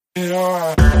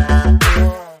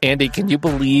Andy, can you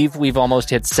believe we've almost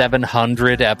hit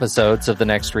 700 episodes of The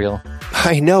Next Reel?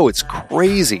 I know, it's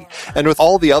crazy. And with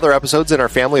all the other episodes in our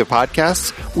family of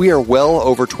podcasts, we are well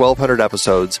over 1,200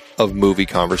 episodes of movie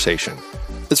conversation.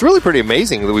 It's really pretty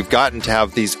amazing that we've gotten to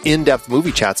have these in-depth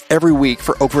movie chats every week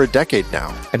for over a decade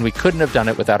now. And we couldn't have done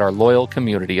it without our loyal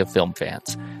community of film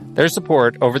fans. Their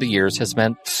support over the years has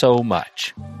meant so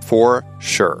much. For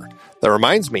sure. That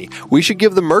reminds me, we should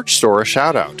give the merch store a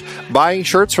shout out. Buying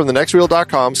shirts from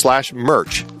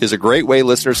thenextreel.com/merch is a great way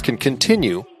listeners can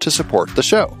continue to support the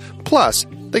show. Plus,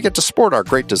 they get to sport our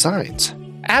great designs.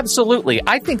 Absolutely.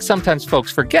 I think sometimes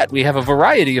folks forget we have a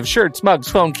variety of shirts, mugs,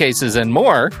 phone cases, and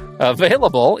more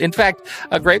available. In fact,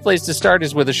 a great place to start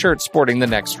is with a shirt sporting the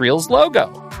Next Reel's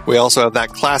logo. We also have that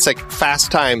classic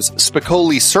Fast Times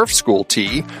Spicoli Surf School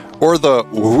tee, or the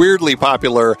weirdly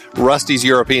popular Rusty's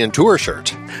European Tour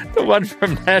shirt. The one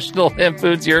from National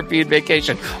Lampoon's European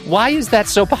Vacation. Why is that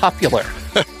so popular?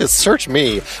 Search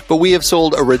me, but we have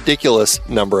sold a ridiculous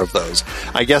number of those.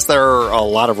 I guess there are a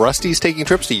lot of Rustys taking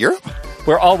trips to Europe?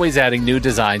 We're always adding new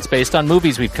designs based on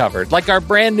movies we've covered, like our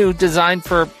brand new design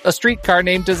for a streetcar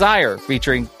named Desire,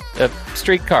 featuring a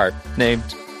streetcar named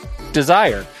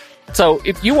Desire. So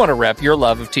if you want to rep your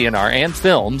love of TNR and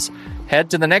films,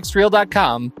 head to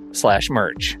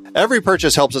thenextreel.com/merch. Every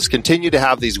purchase helps us continue to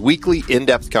have these weekly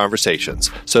in-depth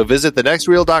conversations. So visit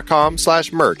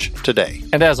thenextreel.com/merch today.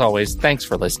 And as always, thanks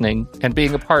for listening and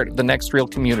being a part of the Next Reel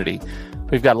community.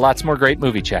 We've got lots more great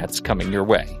movie chats coming your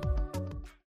way.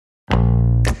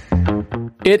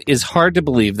 It is hard to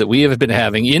believe that we have been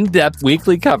having in-depth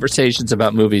weekly conversations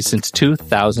about movies since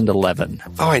 2011.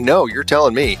 Oh, I know, you're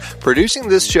telling me. Producing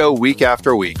this show week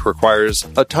after week requires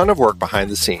a ton of work behind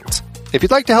the scenes. If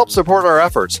you'd like to help support our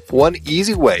efforts, one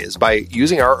easy way is by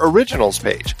using our originals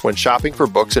page when shopping for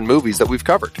books and movies that we've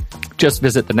covered. Just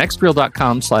visit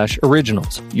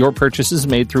thenextreel.com/originals. Your purchases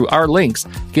made through our links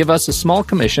give us a small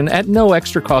commission at no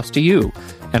extra cost to you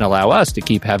and allow us to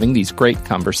keep having these great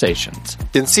conversations.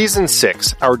 In Season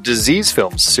 6, our Disease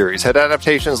Films series had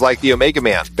adaptations like The Omega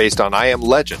Man, based on I Am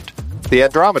Legend, The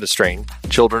Andromeda Strain,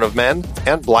 Children of Men,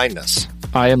 and Blindness.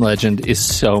 I Am Legend is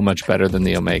so much better than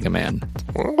The Omega Man.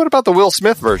 What about the Will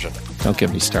Smith version? Don't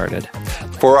get me started.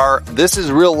 For our This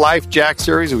Is Real Life Jack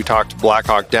series, we talked Black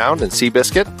Hawk Down and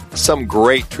Seabiscuit, some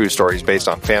great true stories based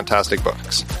on fantastic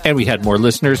books. And we had more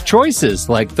listeners' choices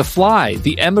like The Fly,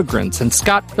 The Emigrants, and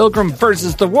Scott Pilgrim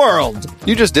vs. the World.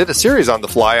 You just did a series on The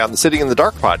Fly on the Sitting in the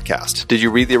Dark podcast. Did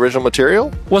you read the original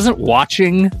material? Wasn't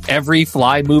watching every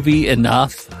Fly movie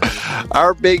enough?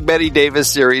 Our Big Betty Davis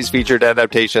series featured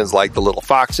adaptations like The Little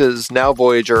Foxes, Now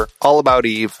Voyager, All About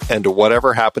Eve, and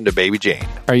Whatever Happened to Baby Jane.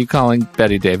 Are you calling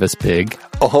Betty Davis big?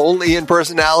 Only in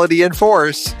personality and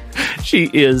force. She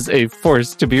is a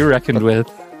force to be reckoned with.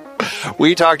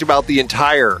 We talked about the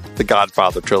entire The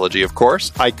Godfather trilogy, of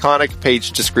course. Iconic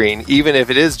page to screen, even if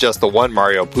it is just the one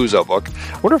Mario Puzo book.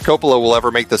 I wonder if Coppola will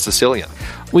ever make The Sicilian.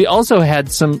 We also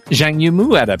had some Zhang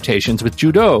Yimou adaptations with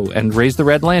Judo and Raise the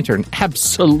Red Lantern.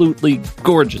 Absolutely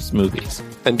gorgeous movies.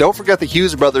 And don't forget the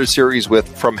Hughes Brothers series with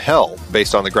From Hell,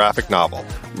 based on the graphic novel.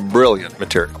 Brilliant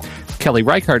material. Kelly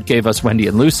Reichardt gave us Wendy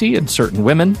and Lucy and Certain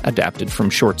Women, adapted from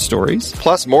short stories.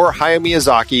 Plus more Hayao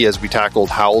Miyazaki as we tackled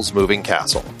Howl's Moving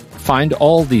Castle. Find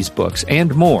all these books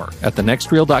and more at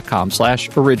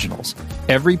thenextreel.com/originals.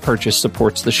 Every purchase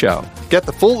supports the show. Get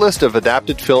the full list of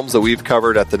adapted films that we've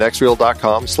covered at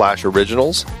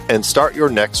thenextreel.com/originals and start your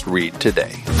next read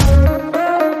today.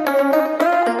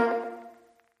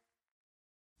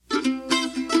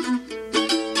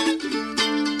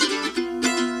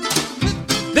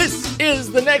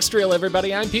 Is the Next Reel,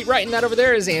 everybody. I'm Pete Wright, and that over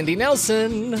there is Andy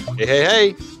Nelson. Hey, hey,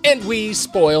 hey. And we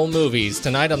spoil movies.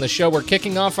 Tonight on the show, we're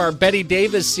kicking off our Betty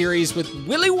Davis series with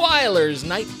Willie Wyler's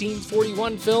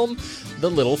 1941 film,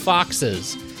 The Little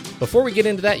Foxes. Before we get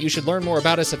into that, you should learn more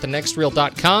about us at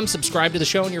thenextreel.com. Subscribe to the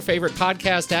show in your favorite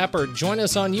podcast app or join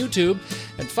us on YouTube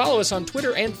and follow us on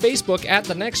Twitter and Facebook at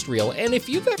The Next Reel. And if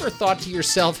you've ever thought to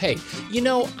yourself, hey, you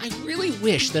know, I really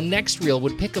wish The Next Reel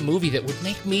would pick a movie that would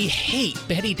make me hate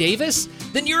Betty Davis,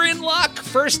 then you're in luck.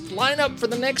 First, line up for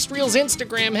The Next Reel's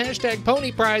Instagram,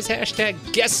 #PonyPrize,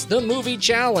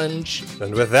 #GuessTheMovieChallenge.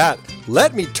 And with that,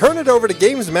 let me turn it over to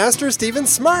Games Master Stephen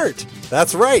Smart.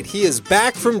 That's right, he is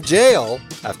back from jail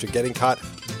after getting caught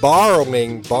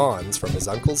borrowing bonds from his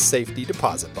uncle's safety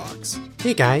deposit box.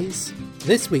 Hey guys,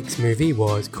 this week's movie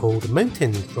was called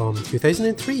Mountain from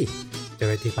 2003,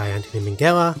 directed by Anthony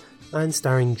Minghella and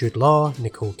starring Jude Law,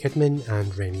 Nicole Kidman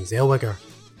and Renée Zellweger.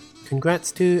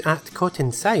 Congrats to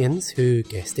 @CottonScience who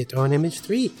guessed it on Image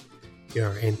 3.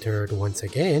 You're entered once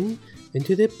again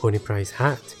into the Pony Prize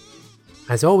hat.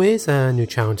 As always, a new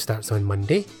challenge starts on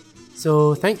Monday.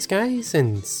 So thanks, guys,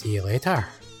 and see you later.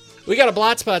 We got a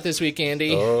blot spot this week,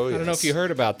 Andy. Oh, I don't know yes. if you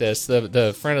heard about this.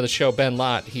 The friend of the show, Ben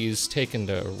Lott, he's taken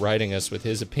to writing us with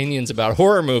his opinions about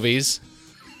horror movies.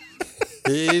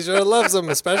 He sure loves them,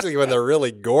 especially when they're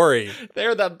really gory.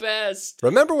 They're the best.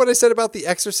 Remember what I said about The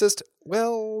Exorcist?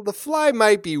 Well, The Fly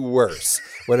might be worse.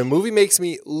 When a movie makes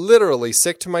me literally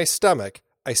sick to my stomach,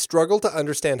 I struggle to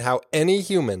understand how any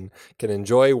human can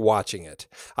enjoy watching it.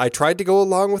 I tried to go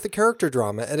along with the character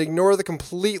drama and ignore the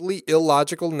completely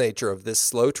illogical nature of this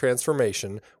slow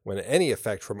transformation when any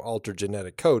effect from altered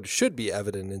genetic code should be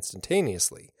evident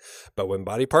instantaneously. But when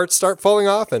body parts start falling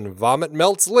off and vomit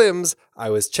melts limbs,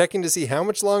 I was checking to see how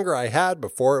much longer I had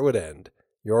before it would end.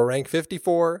 Your rank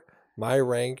 54, my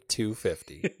rank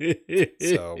 250.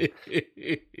 So,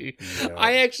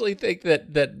 I actually think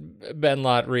that Ben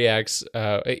Lott reacts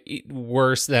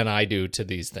worse than I do to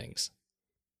these things.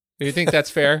 Do you think that's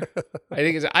fair?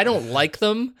 I don't like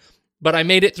them, but I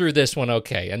made it through this one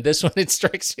okay. And this one, it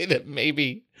strikes me that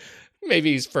maybe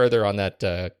he's further on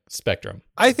that spectrum.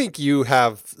 I think you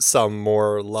have some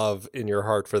more love in your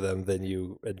heart for them than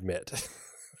you admit.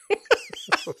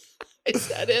 Is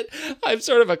that it? I'm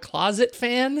sort of a closet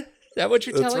fan? Is that what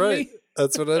you're That's telling right. me?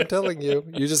 That's what I'm telling you.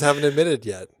 You just haven't admitted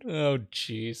yet. Oh,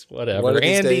 jeez. Whatever. One of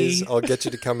these Andy, days, I'll get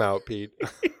you to come out, Pete.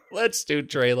 let's do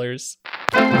trailers.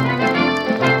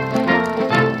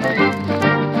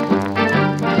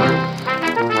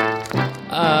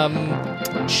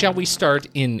 Shall we start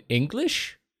in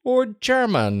English or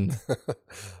German?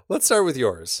 Let's start with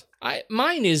yours.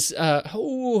 Mine is, the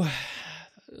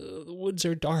woods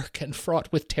are dark and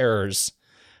fraught with terrors.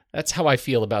 That's how I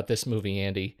feel about this movie,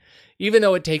 Andy. Even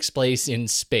though it takes place in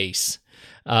space.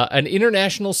 An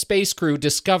international space crew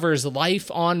discovers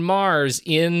life on Mars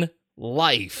in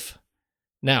Life.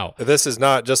 Now, This is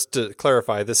not, just to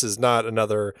clarify, this is not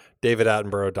another David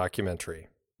Attenborough documentary.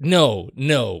 No.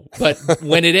 But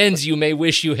when it ends, you may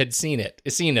wish you had seen a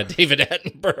David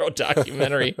Attenborough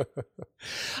documentary.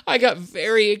 I got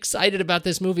very excited about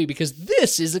this movie because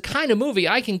this is the kind of movie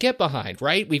I can get behind,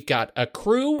 right? We've got a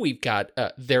crew. We've got,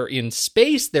 they're in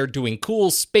space. They're doing cool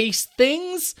space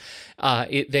things.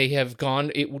 They have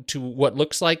gone to what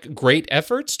looks like great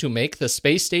efforts to make the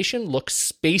space station look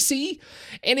spacey.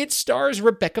 And it stars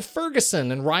Rebecca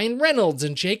Ferguson and Ryan Reynolds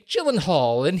and Jake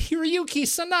Gyllenhaal and Hiroyuki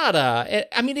Sanada.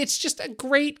 I mean, it's just a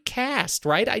great cast,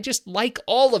 right? I just like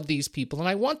all of these people, and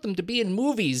I want them to be in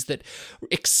movies that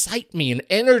excite me and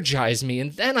energize me.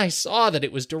 And then I saw that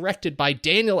it was directed by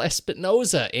Daniel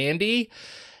Espinosa, Andy.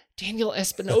 Daniel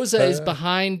Espinosa is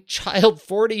behind Child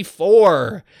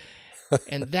 44.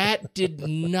 And that did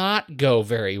not go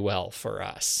very well for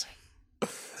us.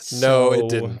 No, it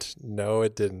didn't.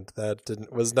 That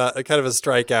was not kind of a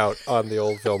strikeout on the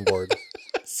old film board.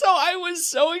 So I was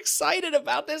so excited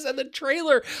about this, and the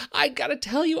trailer, I gotta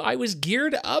tell you, I was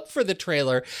geared up for the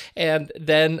trailer, and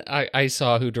then I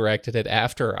saw who directed it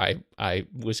after I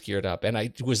was geared up, and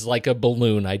I was like a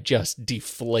balloon. I just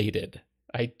deflated.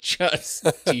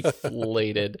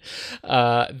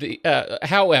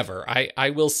 However, I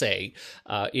will say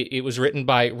it was written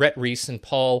by Rhett Reese and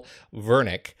Paul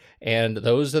Wernick, and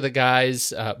those are the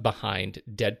guys behind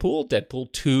Deadpool,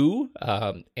 Deadpool 2,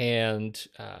 and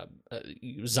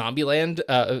Zombieland.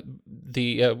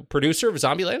 The producer of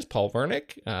Zombieland is Paul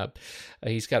Wernick.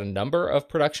 He's got a number of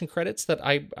production credits that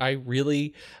I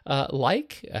really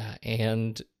like,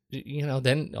 and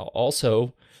then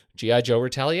also G.I. Joe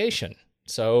Retaliation.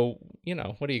 So,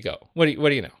 what do you go? What do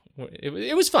you know?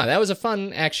 It was fun. That was a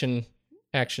fun action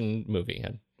movie,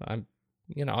 and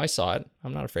I saw it.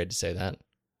 I'm not afraid to say that.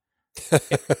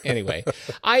 Anyway,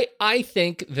 I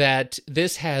think that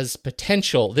this has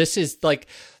potential. This is like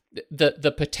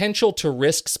the potential to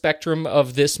risk spectrum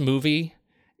of this movie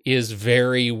is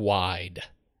very wide.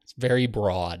 It's very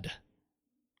broad.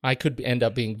 I could end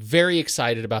up being very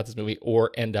excited about this movie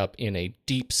or end up in a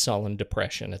deep, sullen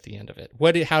depression at the end of it.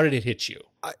 How did it hit you?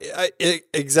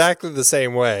 Exactly the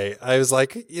same way. I was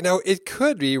like, it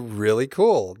could be really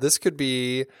cool. This could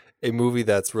be a movie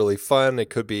that's really fun.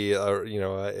 It could be,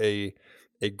 a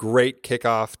great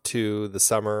kickoff to the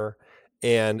summer,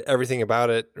 and everything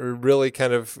about it really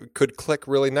kind of could click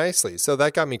really nicely. So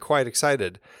that got me quite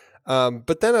excited.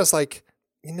 But then I was like,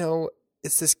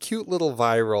 it's this cute little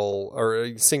viral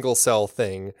or single cell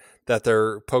thing that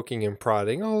they're poking and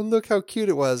prodding. Oh, look how cute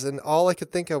it was. And all I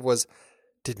could think of was,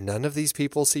 did none of these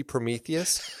people see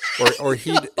Prometheus? Or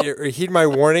heed my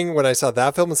warning when I saw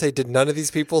that film and say, did none of these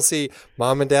people see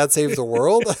Mom and Dad Save the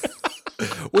World?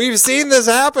 We've seen this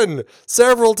happen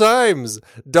several times.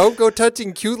 Don't go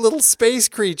touching cute little space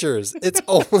creatures. It's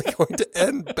only going to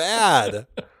end bad.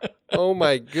 Oh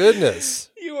my goodness.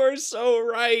 You are so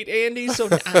right, Andy. So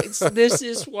this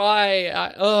is why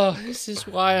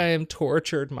I am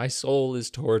tortured. My soul is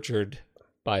tortured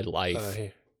by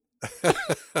life.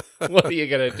 What are you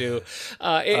gonna do?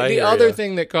 The other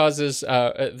thing that causes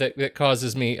that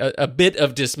causes me a bit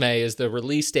of dismay is the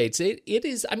release dates. It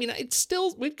is. I mean, it's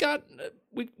still we got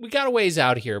a ways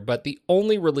out here, but the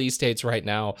only release dates right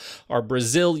now are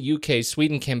Brazil, UK,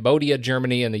 Sweden, Cambodia,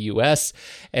 Germany, and the US,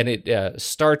 and it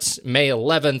starts May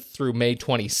 11th through May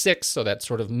 26th. So that's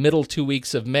sort of middle 2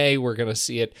 weeks of May. We're going to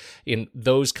see it in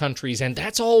those countries, and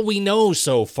that's all we know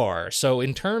so far. So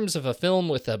in terms of a film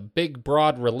with a big,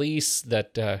 broad release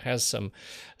that has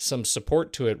some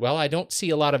support to it, well, I don't see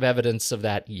a lot of evidence of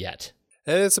that yet.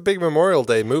 And it's a big Memorial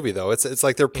Day movie, though. It's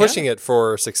like they're pushing it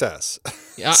for success.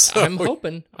 Yeah, so, I'm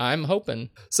hoping.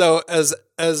 So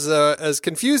as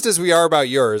confused as we are about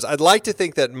yours, I'd like to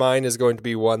think that mine is going to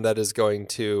be one that is going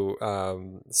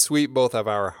to sweep both of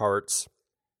our hearts,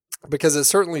 because it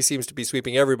certainly seems to be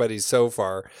sweeping everybody's so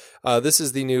far. This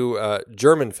is the new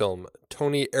German film,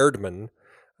 Toni Erdmann,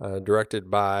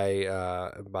 directed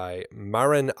by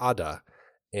Maren Ada,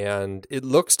 and it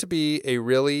looks to be a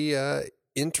really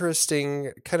interesting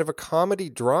kind of a comedy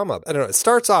drama. I don't know. It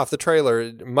starts off the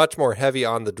trailer much more heavy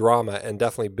on the drama and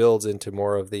definitely builds into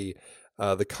more of the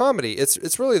comedy.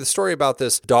 It's really the story about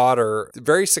this daughter,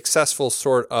 very successful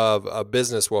sort of a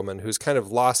businesswoman who's kind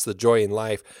of lost the joy in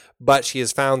life, but she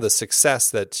has found the success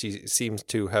that she seems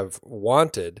to have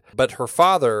wanted. But her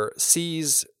father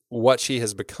sees what she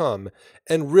has become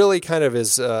and really kind of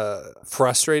is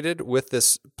frustrated with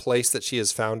this place that she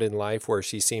has found in life, where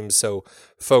she seems so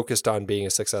focused on being a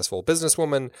successful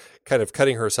businesswoman, kind of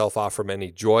cutting herself off from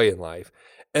any joy in life.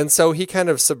 And so he kind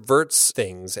of subverts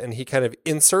things, and he kind of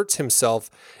inserts himself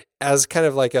as kind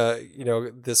of like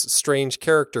this strange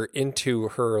character into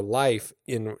her life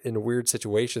in weird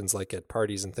situations, like at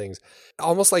parties and things,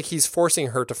 almost like he's forcing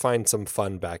her to find some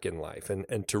fun back in life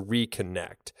and to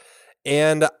reconnect.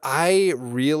 And I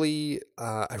really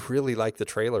like the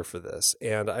trailer for this.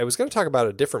 And I was going to talk about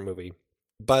a different movie,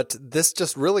 but this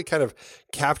just really kind of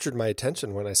captured my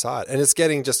attention when I saw it. And it's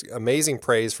getting just amazing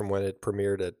praise from when it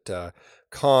premiered at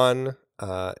Cannes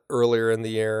earlier in the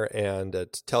year and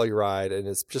at Telluride. And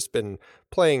it's just been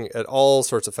playing at all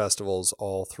sorts of festivals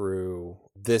all through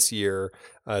this year.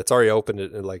 It's already opened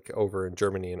over in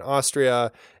Germany and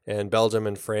Austria and Belgium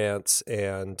and France,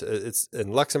 and it's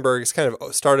in Luxembourg. It's kind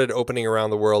of started opening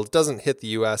around the world. It doesn't hit the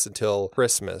US until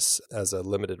Christmas as a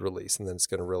limited release, and then it's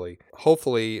going to really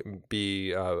hopefully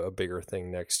be a bigger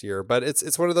thing next year. But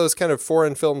it's one of those kind of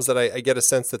foreign films that I get a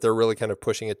sense that they're really kind of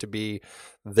pushing it to be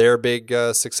their big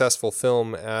successful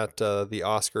film at the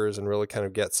Oscars and really kind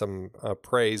of get some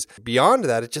praise. Beyond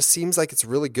that, it just seems like it's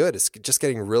really good. It's just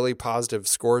getting really positive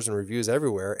scores and reviews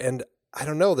everywhere. And I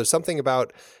don't know, there's something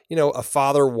about, a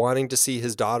father wanting to see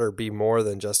his daughter be more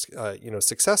than just,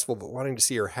 successful, but wanting to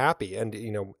see her happy. And,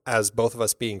 as both of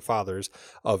us being fathers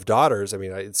of daughters, I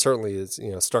mean, it certainly is,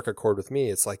 struck a chord with me.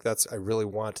 It's like, I really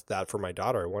want that for my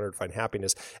daughter. I want her to find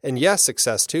happiness, and yes,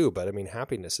 success too. But I mean,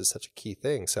 happiness is such a key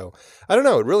thing. So I don't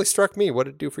know. It really struck me. What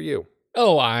did it do for you?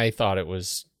 Oh, I thought it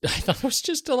was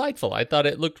just delightful. I thought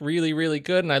it looked really, really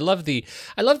good, and I love the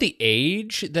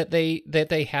age that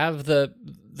they have the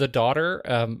daughter.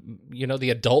 The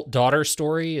adult daughter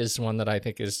story is one that I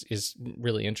think is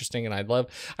really interesting, and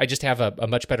I just have a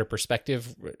much better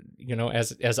perspective,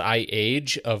 as I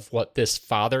age, of what this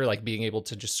father, like being able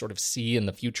to just sort of see in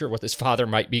the future what this father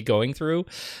might be going through.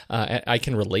 I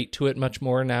can relate to it much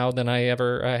more now than I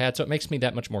ever had, so it makes me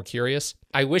that much more curious.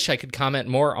 I wish I could comment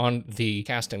more on the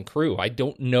cast and crew. I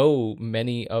don't know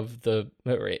any of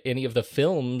the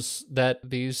films that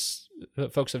these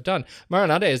folks have done. Maren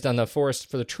Ada has done The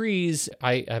Forest for the Trees.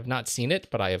 I have not seen it,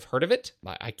 but I have heard of it.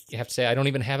 I have to say, I don't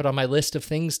even have it on my list of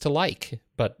things to like,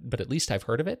 but at least I've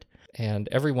heard of it. And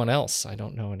everyone else, I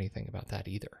don't know anything about that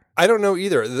either. I don't know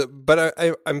either, but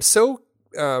I'm so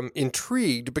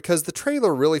intrigued because the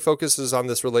trailer really focuses on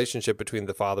this relationship between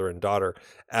the father and daughter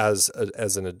as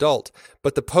an adult,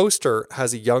 but the poster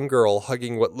has a young girl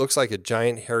hugging what looks like a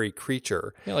giant hairy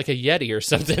creature, like a Yeti or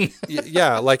something.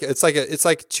 Yeah, like it's like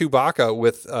Chewbacca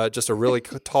with just a really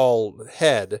tall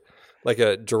head, like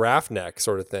a giraffe neck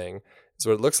sort of thing. Is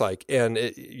what it looks like.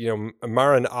 And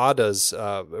Maren Ada's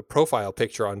profile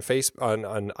picture on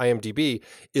IMDb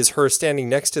is her standing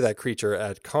next to that creature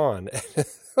at Cannes.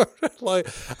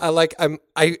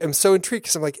 I'm so intrigued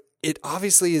because I'm like, it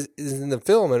obviously is in the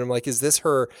film, and I'm like, is this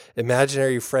her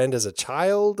imaginary friend as a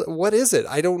child? What is it?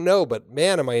 I don't know, but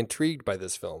man, am I intrigued by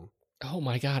this film. Oh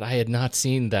my God, I had not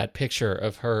seen that picture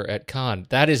of her at Cannes.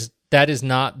 That is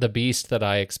not the beast that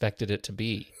I expected it to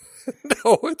be.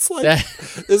 No, it's like,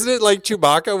 isn't it like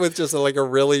Chewbacca with just like a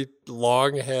really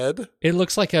long head? It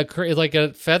looks like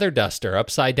a feather duster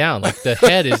upside down. Like the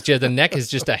head is just, the neck is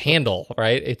just a handle,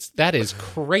 right? That is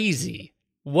crazy.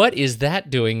 What is that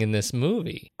doing in this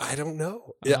movie? I don't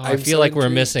know. I feel like we're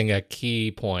missing a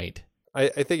key point. I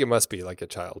think it must be like a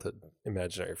childhood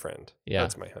imaginary friend. Yeah.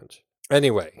 That's my hunch.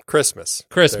 Anyway, Christmas.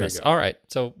 All right.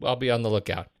 So I'll be on the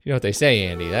lookout. You know what they say,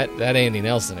 Andy? That Andy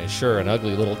Nelson is sure an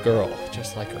ugly little girl,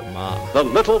 just like her mom. The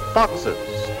Little Foxes,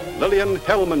 Lillian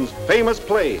Hellman's famous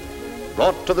play,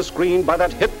 brought to the screen by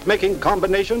that hit-making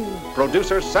combination,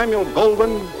 producer Samuel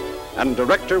Goldwyn and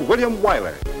director William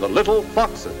Wyler. The Little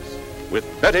Foxes, with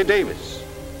Bette Davis.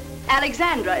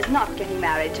 Alexandra is not getting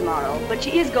married tomorrow, but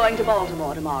she is going to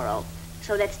Baltimore tomorrow.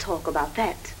 So let's talk about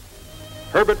that.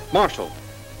 Herbert Marshall.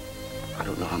 I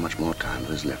don't know how much more time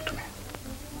there is left to me.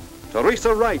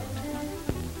 Teresa Wright.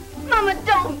 Mama,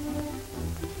 don't!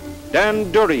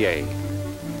 Dan Duryea.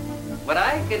 What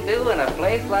I could do in a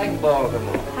place like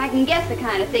Baltimore. I can guess the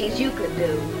kind of things you could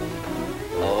do.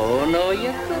 Oh, no,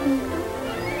 you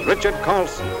couldn't. Richard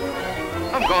Carlson.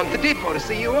 I'm going to the depot to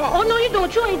see you off. Oh, no, you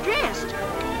don't. You ain't dressed.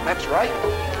 That's right.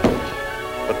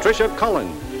 Patricia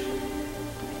Collins.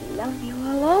 I love you.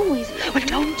 I'll always... Well,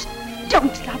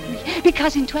 don't stop me,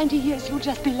 because in 20 years you'll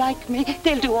just be like me.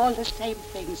 They'll do all the same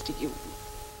things to you.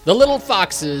 The Little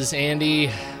Foxes,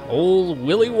 Andy. Old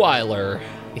Willie Wyler.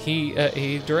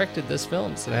 He directed this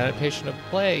film. It's an adaptation of a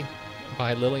play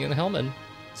by Lillian Hellman.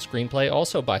 Screenplay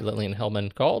also by Lillian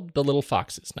Hellman called The Little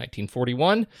Foxes,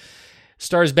 1941.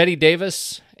 Stars Bette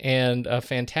Davis and a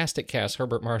fantastic cast: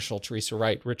 Herbert Marshall, Teresa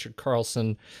Wright, Richard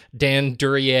Carlson, Dan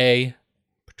Duryea,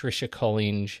 Patricia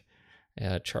Collins,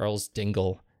 Charles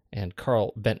Dingle, and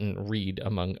Carl Benton Reed,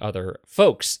 among other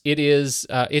folks.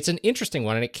 It's an interesting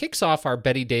one, and it kicks off our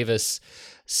Bette Davis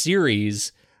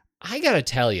series. I gotta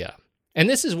tell you, and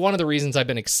this is one of the reasons I've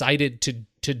been excited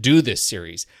to do this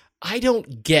series. I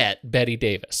don't get Bette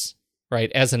Davis,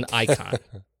 right, as an icon.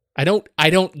 I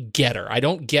don't get her. I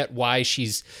don't get why she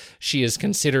is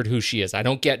considered who she is. I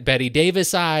don't get Bette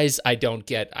Davis eyes. I don't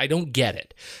get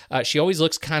it. She always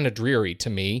looks kind of dreary to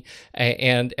me.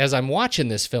 And as I'm watching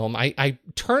this film, I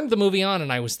turned the movie on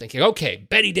and I was thinking, okay,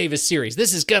 Bette Davis series,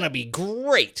 this is gonna be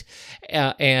great.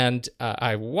 And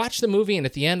I watched the movie, and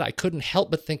at the end, I couldn't help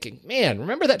but thinking, man,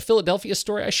 remember that Philadelphia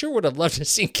Story? I sure would have loved to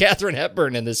see Katharine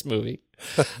Hepburn in this movie.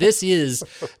 This is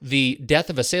the death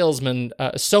of a salesman,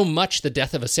 so much the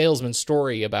death of a salesman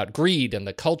story about greed and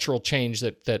the cultural change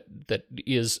that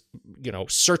is,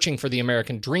 searching for the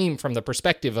American dream from the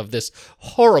perspective of this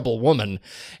horrible woman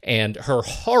and her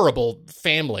horrible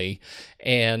family.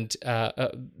 And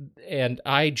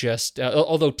I just,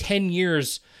 although 10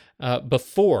 years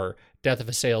before Death of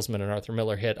a Salesman and Arthur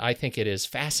Miller hit, I think it is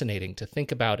fascinating to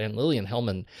think about, and Lillian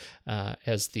Hellman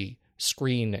as the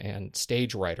screen and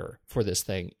stage writer for this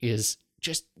thing is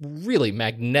just really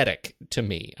magnetic to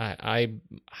me. I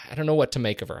don't know what to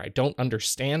make of her. I don't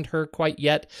understand her quite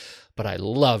yet, but I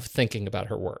love thinking about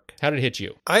her work. How did it hit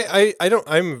you?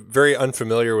 I'm very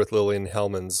unfamiliar with Lillian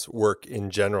Hellman's work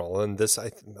in general, and this I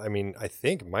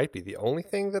think might be the only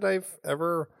thing that I've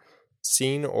ever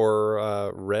seen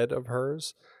or read of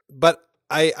hers. But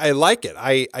I like it.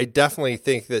 I definitely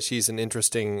think that she's an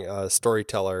interesting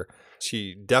storyteller.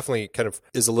 She definitely kind of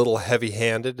is a little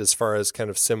heavy-handed as far as kind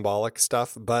of symbolic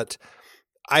stuff, but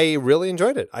I really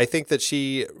enjoyed it. I think that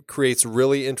she creates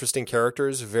really interesting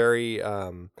characters, very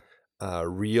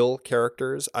real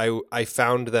characters. I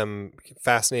found them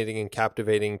fascinating and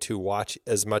captivating to watch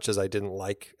as much as I didn't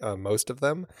like most of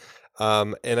them.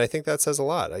 And I think that says a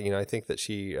lot. I think that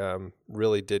she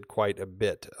really did quite a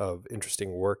bit of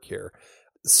interesting work here.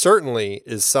 Certainly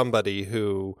is somebody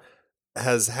who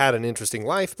has had an interesting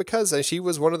life because she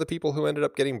was one of the people who ended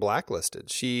up getting blacklisted.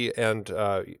 She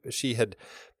had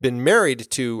been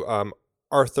married to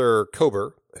Arthur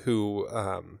Kober, who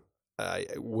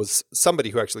was somebody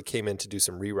who actually came in to do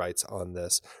some rewrites on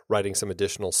this, writing some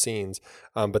additional scenes.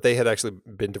 But they had actually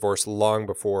been divorced long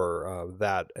before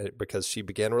that because she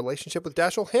began a relationship with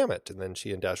Dashiell Hammett, and then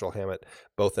she and Dashiell Hammett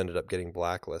both ended up getting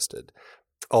blacklisted.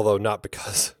 Although not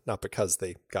because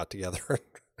they got together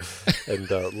and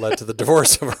led to the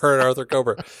divorce of her and Arthur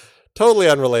Kober. Totally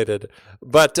unrelated.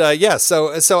 But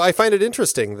so I find it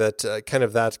interesting that kind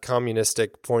of that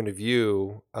communistic point of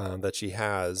view that she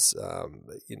has,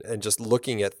 and just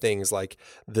looking at things like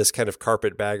this kind of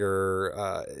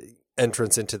carpetbagger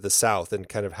entrance into the South, and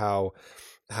kind of how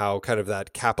how kind of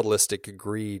that capitalistic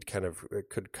greed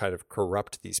could kind of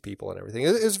corrupt these people and everything.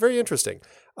 It was very interesting.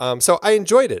 So I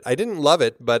enjoyed it. I didn't love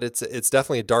it, but it's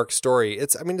definitely a dark story.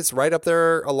 It's right up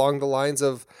there along the lines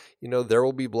of, There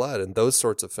Will Be Blood and those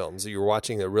sorts of films. You're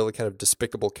watching a really kind of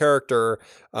despicable character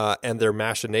and their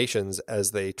machinations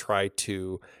as they try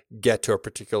to get to a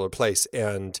particular place.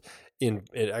 And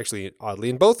actually, oddly,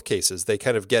 in both cases, they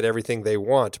kind of get everything they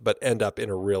want, but end up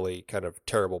in a really kind of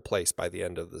terrible place by the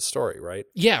end of the story, right?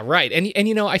 Yeah, right. And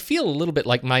I feel a little bit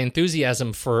like my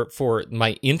enthusiasm for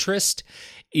my interest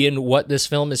in what this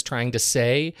film is trying to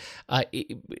say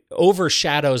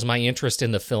overshadows my interest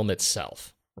in the film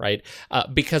itself. Right?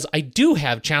 Because I do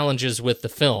have challenges with the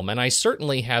film, and I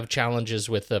certainly have challenges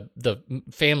with the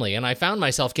family, and I found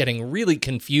myself getting really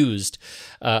confused.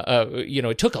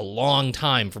 It took a long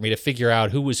time for me to figure out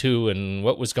who was who and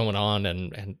what was going on,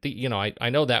 and I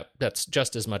know that's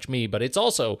just as much me, but it's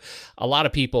also a lot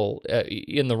of people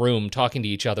in the room talking to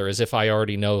each other as if I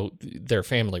already know their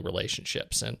family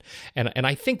relationships, and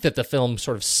I think that the film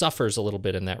sort of suffers a little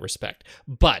bit in that respect,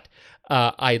 but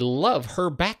I love her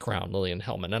background, Lillian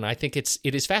Hellman, and I think it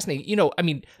is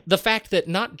fascinating. The fact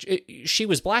that she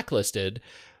was blacklisted,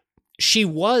 she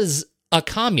was a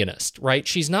communist, right?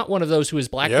 She's not one of those who is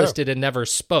blacklisted and never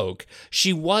spoke.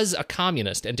 She was a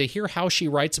communist, and to hear how she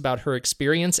writes about her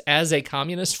experience as a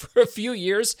communist for a few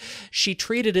years, she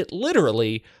treated it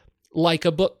literally like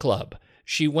a book club.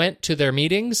 She went to their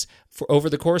meetings over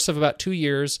the course of about 2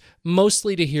 years,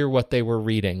 mostly to hear what they were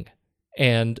reading.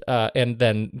 And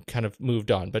then kind of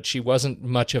moved on, but she wasn't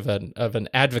much of an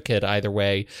advocate either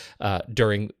way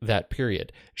during that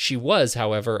period. She was,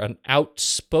 however, an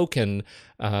outspoken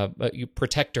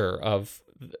protector of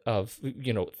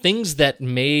things that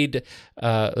made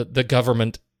the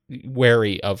government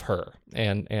wary of her,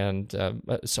 and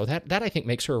so that I think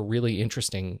makes her a really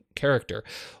interesting character.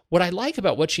 What I like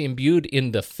about what she imbued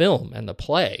in the film and the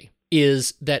play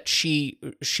is that she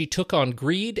took on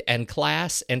greed and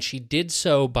class, and she did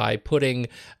so by putting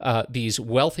these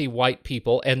wealthy white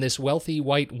people and this wealthy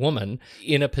white woman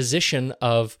in a position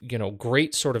of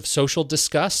great sort of social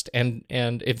disgust and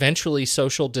eventually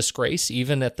social disgrace,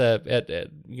 even at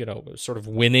sort of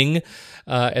winning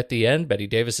at the end. Bette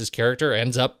Davis's character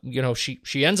ends up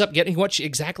she ends up getting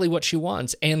exactly what she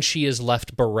wants, and she is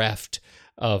left bereft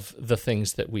of the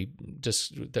things that we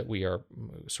are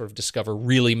sort of discover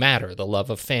really matter, the love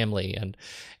of family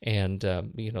and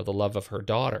the love of her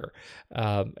daughter,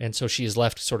 and so she is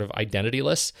left sort of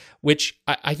identityless, which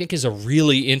I think is a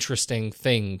really interesting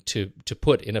thing to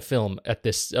put in a film at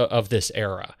this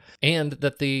era, and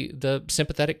that the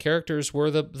sympathetic characters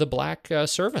were the black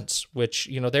servants, which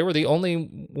they were the only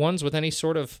ones with any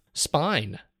sort of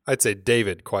spine. I'd say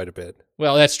David quite a bit.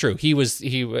 Well, that's true. He was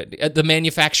the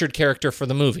manufactured character for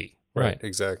love. Right,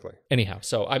 exactly. Anyhow,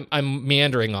 so I'm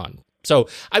meandering on. So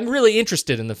I'm really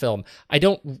interested in the film. I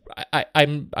don't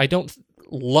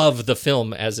love the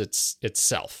film as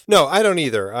itself. No, I don't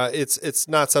either. It's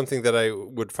not something that I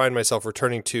would find myself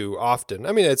returning to often.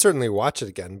 I mean, I'd certainly watch it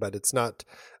again, but it's not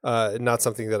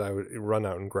something that I would run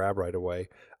out and grab right away.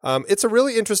 It's a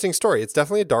really interesting story. It's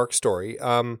definitely a dark story.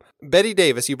 Bette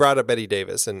Davis, you brought up Bette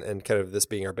Davis and kind of this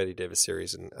being our Bette Davis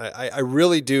series. And I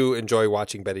really do enjoy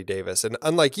watching Bette Davis. And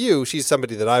unlike you, she's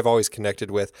somebody that I've always connected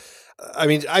with. I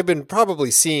mean, I've been probably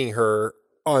seeing her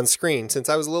on screen since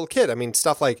I was a little kid. I mean,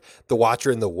 stuff like The Watcher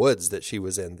in the Woods that she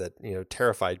was in that,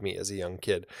 terrified me as a young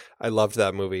kid. I loved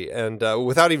that movie, and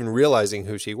without even realizing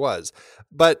who she was.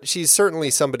 But she's certainly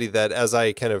somebody that, as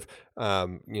I kind of,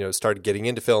 started getting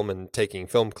into film and taking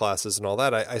film classes and all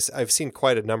that, I've seen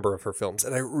quite a number of her films,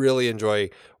 and I really enjoy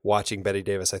watching Bette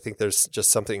Davis. I think there's just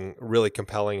something really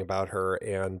compelling about her,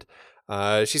 and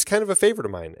she's kind of a favorite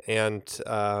of mine. And,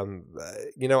 I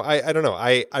don't know.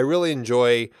 I really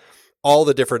enjoy all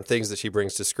the different things that she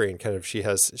brings to screen.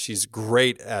 She's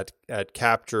great at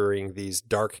capturing these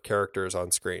dark characters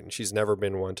on screen. She's never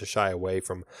been one to shy away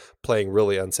from playing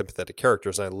really unsympathetic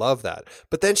characters, and I love that.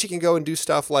 But then she can go and do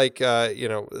stuff like,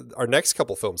 our next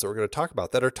couple films that we're going to talk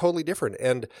about that are totally different,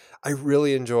 and I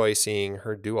really enjoy seeing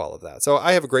her do all of that. So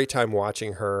I have a great time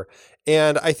watching her,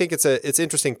 and I think it's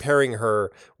interesting pairing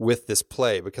her with this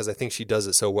play because I think she does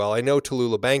it so well. I know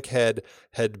Tallulah Bankhead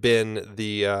had been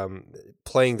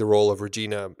playing the role of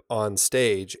Regina on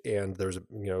stage, and there's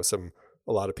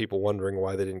a lot of people wondering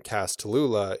why they didn't cast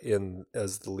Tallulah in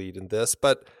as the lead in this,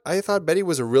 but I thought Bette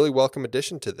was a really welcome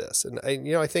addition to this, and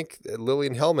I think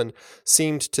Lillian Hellman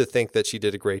seemed to think that she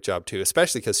did a great job too,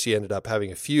 especially because she ended up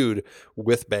having a feud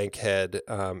with Bankhead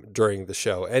during the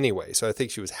show anyway. So I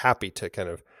think she was happy to kind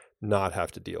of not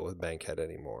have to deal with Bankhead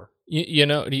anymore. You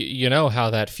know how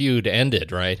that feud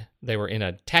ended, right? They were in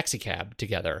a taxi cab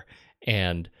together,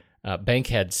 and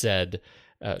Bankhead said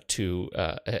to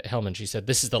Hellman, she said,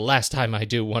 "This is the last time I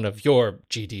do one of your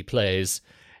GD plays."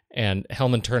 And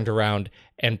Hellman turned around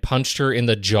and punched her in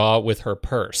the jaw with her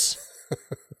purse.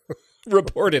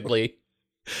 Reportedly.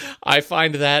 I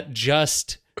find that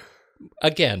just,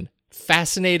 again,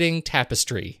 fascinating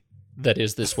tapestry that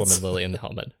is this woman, Lillian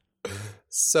Hellman.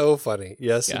 So funny.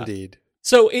 Yes, indeed.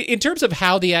 So in terms of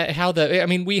how the I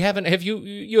mean, you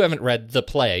haven't read the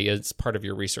play as part of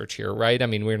your research here, right? I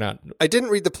mean, I didn't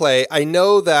read the play. I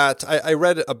know that I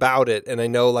read about it, and I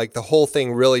know like the whole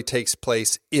thing really takes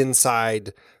place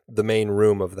inside the main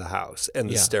room of the house and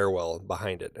the stairwell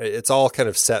behind it. It's all kind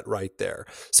of set right there.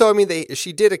 So, I mean,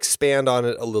 she did expand on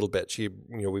it a little bit.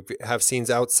 We have scenes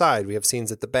outside. We have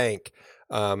scenes at the bank.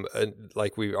 And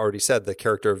like we already said, the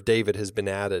character of David has been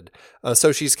added.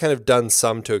 So she's kind of done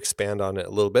some to expand on it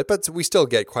a little bit, but we still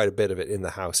get quite a bit of it in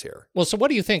the house here. Well, so what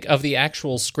do you think of the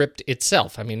actual script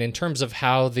itself? I mean, in terms of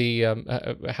how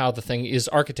the thing is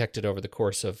architected over the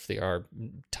course of our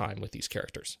time with these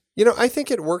characters. I think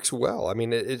it works well. I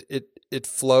mean, it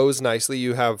flows nicely.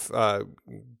 You have a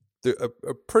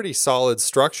pretty solid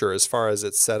structure as far as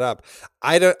it's set up.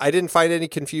 I didn't find any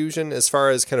confusion as far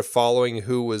as kind of following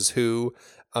who was who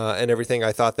and everything.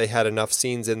 I thought they had enough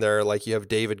scenes in there. Like you have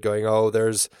David going,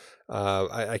 there's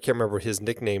I can't remember his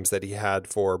nicknames that he had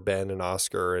for Ben and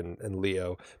Oscar and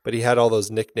Leo, but he had all those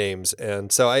nicknames.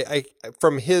 And so I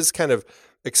from his kind of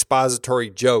expository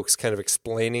jokes kind of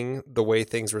explaining the way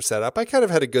things were set up, I kind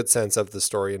of had a good sense of the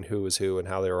story and who was who and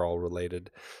how they were all related.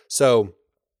 So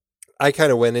I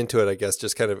kind of went into it, I guess,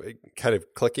 just kind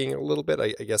of clicking a little bit.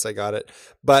 I guess I got it.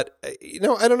 But,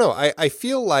 I don't know. I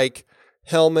feel like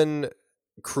Hellman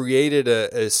created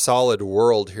a solid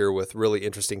world here with really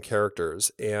interesting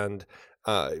characters and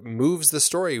moves the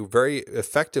story very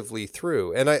effectively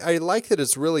through. And I like that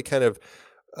it's really kind of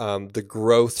the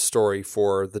growth story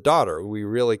for the daughter. We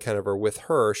really kind of are with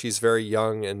her. She's very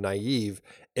young and naive.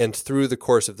 And through the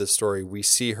course of this story, we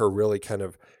see her really kind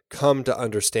of come to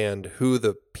understand who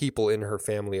the people in her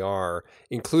family are,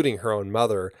 including her own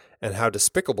mother, and how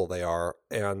despicable they are.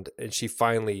 And she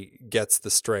finally gets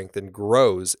the strength and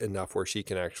grows enough where she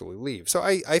can actually leave. So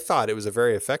I thought it was a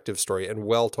very effective story and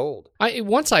well told.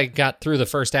 Once I got through the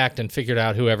first act and figured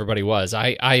out who everybody was,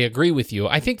 I agree with you.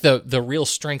 I think the real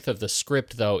strength of the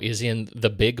script, though, is in the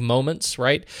big moments,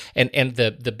 right? And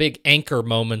the big anchor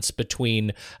moments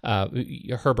between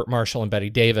Herbert Marshall and Bette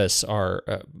Davis are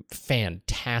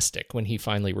fantastic when he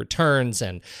finally returns.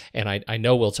 And I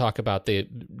know we'll talk about the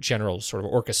general sort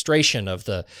of orchestration of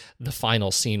the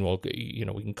final scene.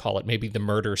 We can call it maybe the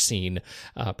murder scene,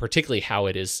 particularly how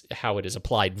it is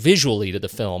applied visually to the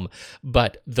film,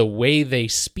 but the way they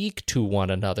speak to one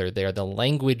another there, the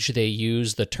language they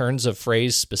use, the turns of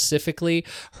phrase specifically,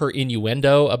 her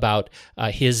innuendo about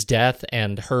his death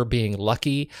and her being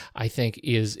lucky, I think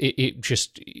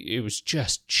it was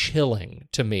just chilling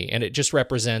to me, and it just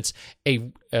represents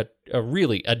a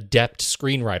really adept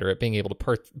screenwriter at being able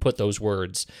to put those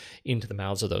words into the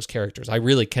mouths of those characters. I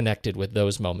really connected with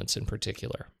those moments in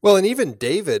particular. Well, and even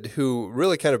David, who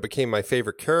really kind of became my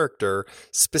favorite character,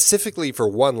 specifically for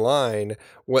one line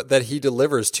that he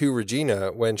delivers to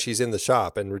Regina when she's in the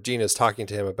shop, and Regina's talking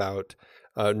to him about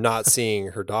not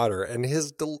seeing her daughter, and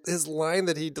his line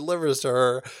that he delivers to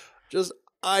her,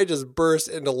 I just burst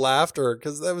into laughter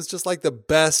because that was just like the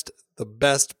best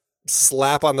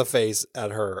slap on the face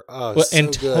at her.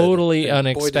 And totally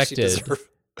unexpected.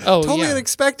 Totally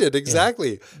unexpected.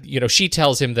 Exactly. Yeah. She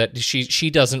tells him that she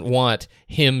doesn't want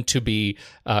him to be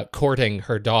courting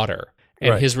her daughter,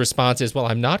 and his response is, "Well,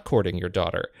 I'm not courting your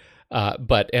daughter."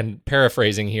 And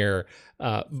paraphrasing here,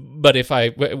 but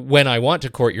when I want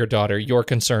to court your daughter, your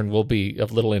concern will be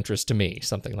of little interest to me,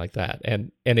 something like that.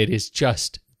 And it is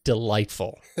just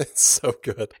delightful. It's so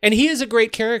good. And he is a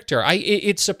great character.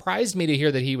 It surprised me to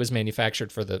hear that he was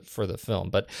manufactured for the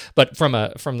film, but from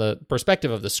the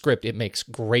perspective of the script, it makes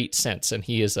great sense, and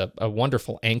he is a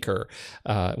wonderful anchor.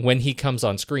 When he comes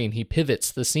on screen, he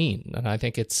pivots the scene, and I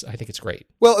think it's great.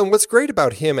 Well, and what's great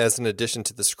about him as an addition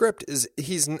to the script is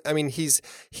he's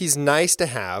nice to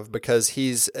have because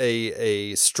he's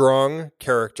a strong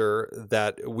character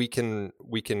that we can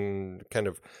kind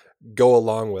of go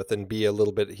along with and be a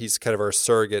little bit, he's kind of our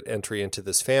surrogate entry into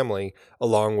this family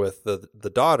along with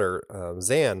the daughter,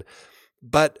 Zan.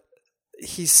 But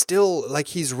he's still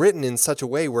he's written in such a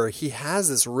way where he has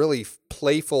this really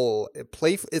playful,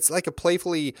 it's like a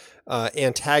playfully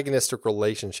antagonistic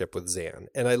relationship with Zan.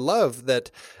 And I love that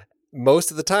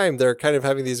most of the time they're kind of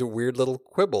having these weird little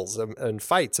quibbles and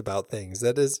fights about things.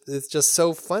 It's just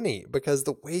so funny because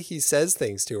the way he says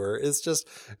things to her is just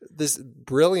this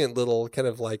brilliant little kind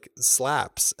of like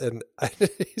slaps, and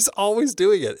he's always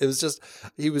doing it.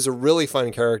 He was a really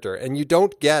fun character, and you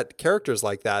don't get characters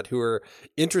like that who are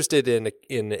interested in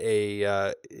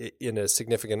a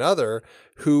significant other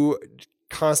who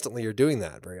constantly are doing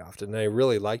that very often. And I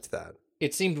really liked that.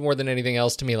 It seemed more than anything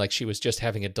else to me like she was just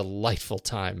having a delightful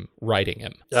time writing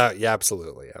him. Yeah,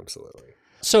 absolutely.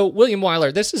 So, William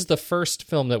Wyler, this is the first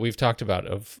film that we've talked about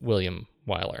of William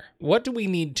Wyler. What do we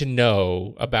need to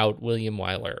know about William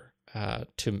Wyler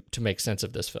to make sense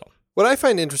of this film? What I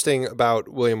find interesting about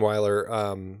William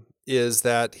Wyler is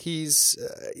that he's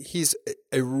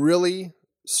a really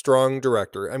strong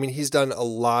director. I mean, he's done a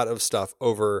lot of stuff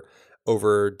over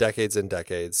decades and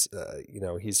decades.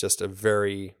 He's just a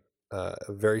very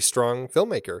strong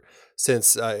filmmaker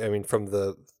since, from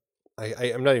the,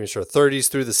 I'm not even sure, 30s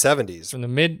through the 70s. From the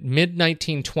mid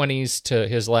 1920s to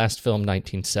his last film,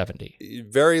 1970.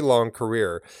 Very long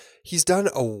career. He's done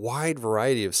a wide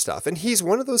variety of stuff. And he's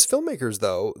one of those filmmakers,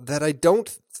 though, that I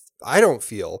don't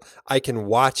feel I can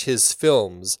watch his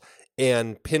films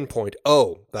and pinpoint,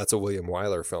 oh, that's a William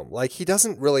Wyler film. Like, he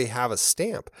doesn't really have a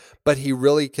stamp, but he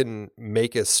really can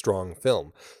make a strong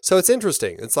film. So it's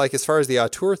interesting. It's like, as far as the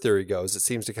auteur theory goes, it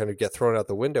seems to kind of get thrown out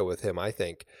the window with him, I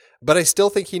think. But I still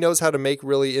think he knows how to make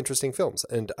really interesting films,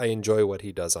 and I enjoy what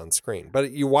he does on screen.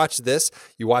 But you watch this,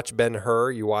 you watch Ben-Hur,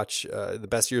 you watch The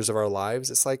Best Years of Our Lives,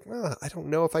 it's like, I don't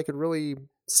know if I could really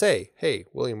say, hey,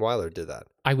 William Wyler did that.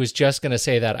 I was just going to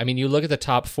say that. I mean, you look at the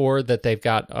top four that they've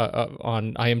got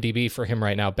on IMDb for him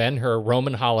right now: Ben-Hur,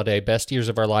 Roman Holiday, Best Years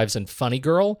of Our Lives, and Funny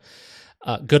Girl.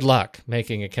 Good luck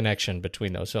making a connection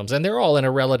between those films, and they're all in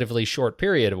a relatively short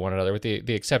period of one another, with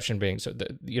the exception being,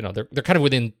 they're kind of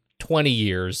within 20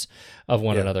 years of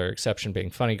one another, exception being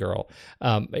Funny Girl.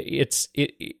 I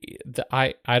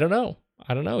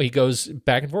don't know. He goes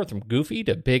back and forth from goofy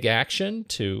to big action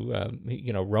to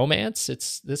romance.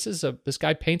 This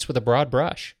guy paints with a broad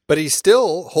brush. But he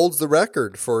still holds the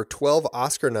record for 12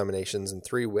 Oscar nominations and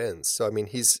 3 wins. So I mean,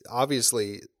 he's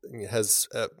obviously has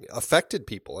affected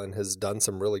people and has done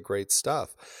some really great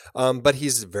stuff. But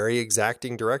he's a very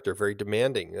exacting director, very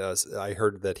demanding. I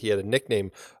heard that he had a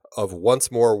nickname of Once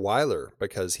More Wyler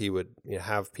because he would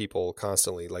have people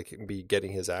constantly be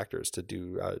getting his actors to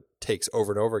do takes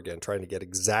over and over again, trying to get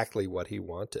exactly what he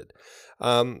wanted.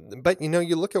 But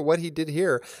you look at what he did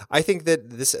here. I think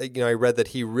that this, I read that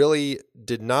he really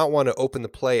did not want to open the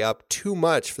play up too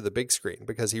much for the big screen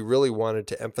because he really wanted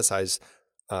to emphasize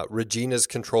Regina's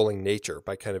controlling nature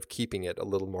by kind of keeping it a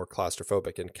little more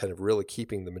claustrophobic and kind of really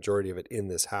keeping the majority of it in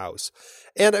this house.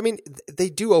 And I mean, they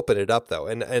do open it up though.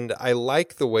 And I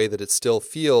like the way that it still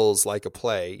feels like a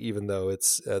play, even though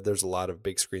it's there's a lot of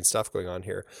big screen stuff going on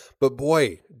here. But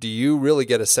boy, do you really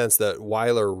get a sense that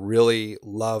Wyler really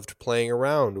loved playing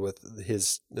around with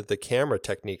the camera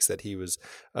techniques that he was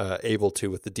able to,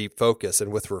 with the deep focus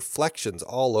and with reflections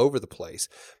all over the place.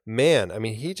 Man, I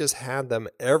mean, he just had them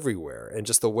everywhere, and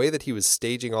just the way that he was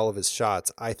staging all of his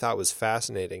shots, I thought was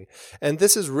fascinating. And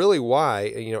this is really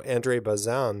why, André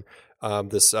Bazin,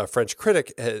 this French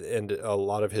critic, and a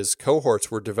lot of his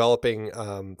cohorts were developing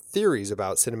theories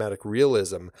about cinematic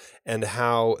realism and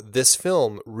how this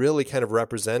film really kind of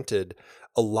represented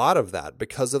a lot of that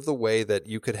because of the way that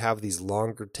you could have these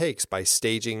longer takes by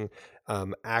staging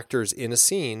actors in a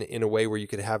scene in a way where you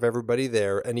could have everybody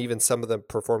there, and even some of the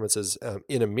performances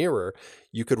in a mirror.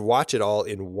 You could watch it all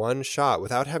in one shot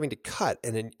without having to cut,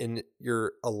 and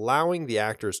you're allowing the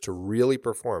actors to really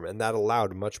perform, and that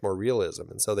allowed much more realism.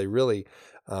 And so they really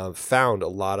found a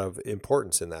lot of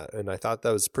importance in that, and I thought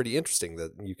that was pretty interesting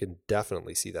that you can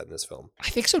definitely see that in this film. I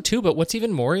think so too, but what's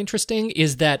even more interesting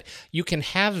is that you can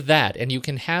have that, and you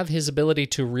can have his ability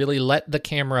to really let the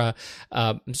camera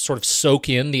sort of soak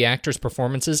in the actors'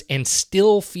 performances and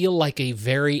still feel like a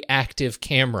very active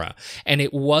camera. And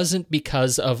it wasn't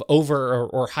because of over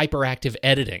or hyperactive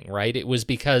editing, right? It was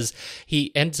because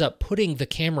he ends up putting the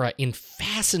camera in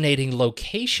fascinating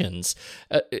locations,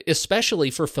 especially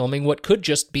for filming what could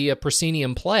just be a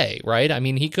proscenium play, right? I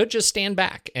mean, he could just stand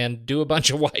back and do a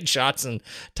bunch of wide shots and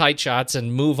tight shots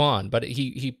and move on, but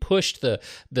he pushed the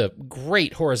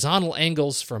great horizontal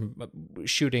angles from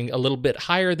shooting a little bit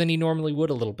higher than he normally would,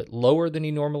 a little bit lower than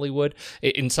he normally would,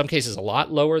 in some cases a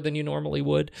lot lower than you normally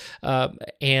would,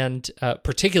 and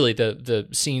particularly the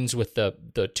scenes with the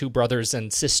two brothers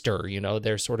and sister,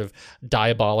 their sort of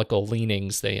diabolical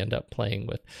leanings they end up playing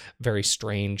with very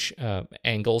strange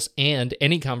angles, and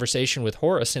any conversation with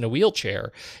Horace in a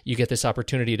wheelchair, you get this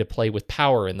opportunity to play with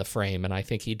power in the frame. And I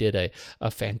think he did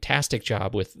a fantastic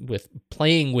job with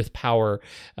playing with power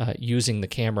using the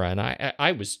camera. And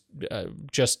I was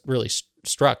just really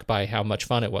struck by how much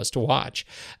fun it was to watch.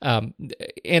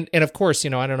 And of course, I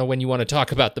don't know when you want to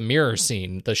talk about the mirror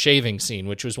scene, the shaving scene,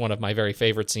 which was one of my very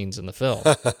favorite scenes in the film.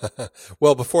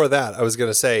 Well, before that, I was going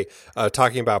to say,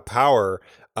 talking about power,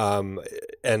 and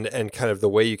kind of the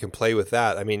way you can play with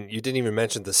that. I mean, you didn't even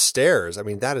mention the stairs. I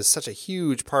mean, that is such a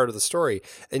huge part of the story.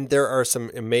 And there are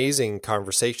some amazing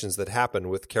conversations that happen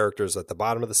with characters at the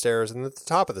bottom of the stairs and at the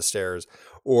top of the stairs,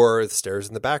 or the stairs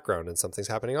in the background and something's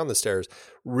happening on the stairs.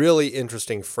 Really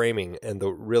interesting framing and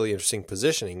the really interesting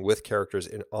positioning with characters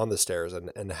on the stairs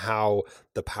and how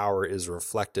the power is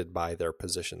reflected by their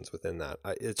positions within that.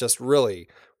 It just really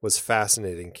was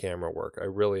fascinating camera work. I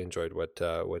really enjoyed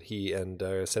what he and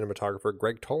cinematographer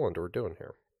Greg Toland were doing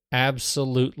here.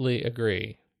 Absolutely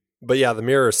agree. But yeah, the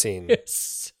mirror scene.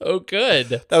 It's so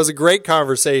good. That was a great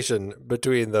conversation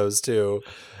between those two.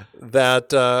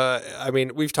 That, I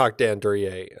mean, we've talked Dan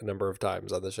Duryea a number of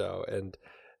times on the show, and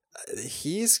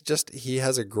he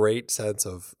has a great sense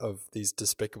of these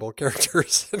despicable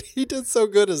characters. And he did so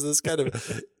good as this kind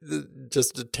of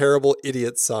just a terrible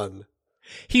idiot son.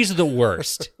 He's the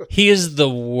worst. He is the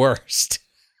worst.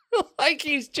 Like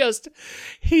he's just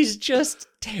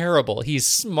terrible. He's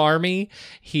smarmy,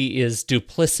 he is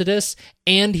duplicitous,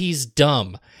 and he's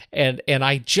dumb. And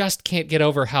I just can't get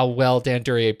over how well Dan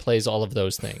Duryea plays all of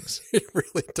those things. He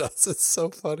really does. It's so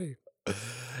funny.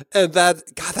 And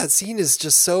that scene is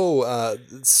just so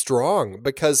strong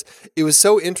because it was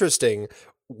so interesting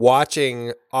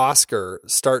watching Oscar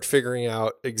start figuring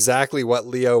out exactly what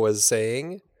Leo was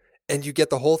saying. And you get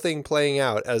the whole thing playing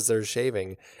out as they're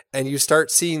shaving. And you start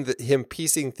seeing him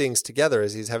piecing things together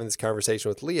as he's having this conversation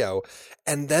with Leo.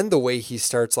 And then the way he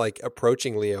starts like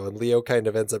approaching Leo, and Leo kind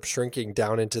of ends up shrinking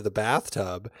down into the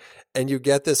bathtub. And you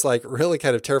get this like really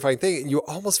kind of terrifying thing. And you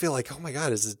almost feel like, oh my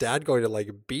God, is his dad going to like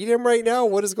beat him right now?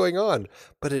 What is going on?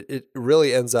 But it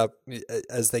really ends up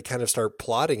as they kind of start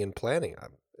plotting and planning.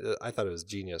 I thought it was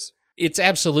genius. It's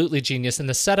absolutely genius, and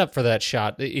the setup for that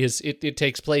shot is it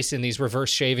takes place in these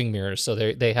reverse shaving mirrors. So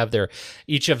they have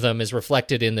each of them is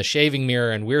reflected in the shaving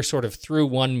mirror, and we're sort of through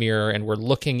one mirror, and we're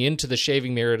looking into the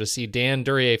shaving mirror to see Dan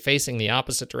Duryea facing the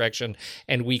opposite direction,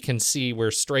 and we can see we're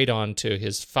straight on to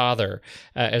his father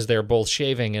as they're both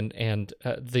shaving, and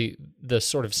the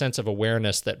sort of sense of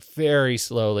awareness that very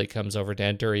slowly comes over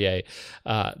Dan Duryea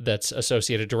that's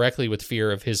associated directly with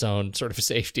fear of his own sort of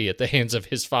safety at the hands of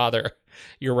his father.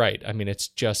 You're right. I mean, it's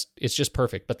just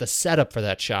perfect. But the setup for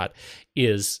that shot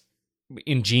is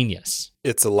ingenious.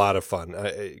 It's a lot of fun.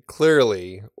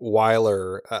 Clearly,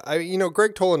 Wyler,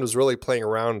 Greg Toland was really playing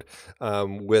around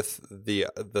with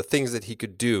the things that he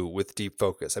could do with deep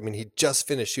focus. I mean, he just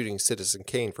finished shooting Citizen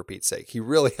Kane, for Pete's sake. He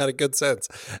really had a good sense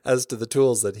as to the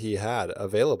tools that he had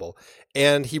available.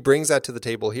 And he brings that to the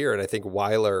table here. And I think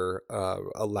Wyler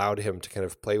allowed him to kind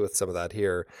of play with some of that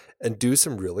here and do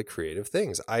some really creative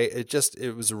things. This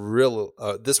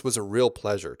was a real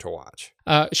pleasure to watch.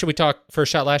 Should we talk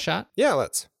first shot, last shot? Yeah,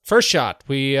 let's. First shot,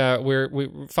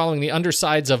 we're following the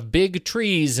undersides of big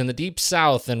trees in the deep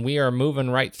south, and we are moving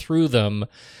right through them.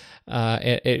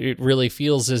 It really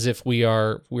feels as if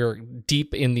we're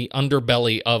deep in the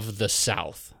underbelly of the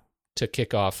South to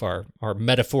kick off our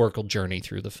metaphorical journey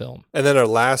through the film. And then our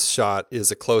last shot is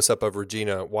a close-up of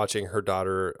Regina watching her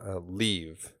daughter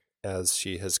leave as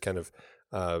she has kind of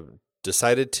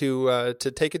decided to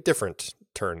take a different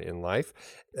turn in life.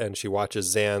 And she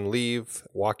watches Zan leave,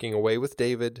 walking away with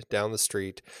David down the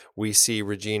street. We see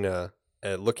Regina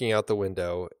looking out the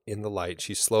window in the light.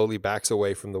 She slowly backs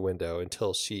away from the window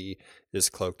until she is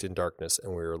cloaked in darkness,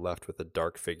 and we are left with a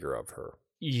dark figure of her.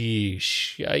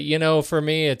 Yeesh. For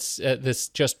me, it's this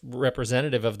just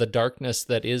representative of the darkness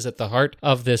that is at the heart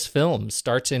of this film.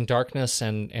 Starts in darkness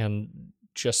and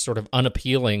just sort of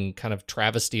unappealing kind of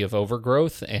travesty of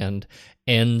overgrowth, and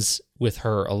ends with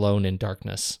her alone in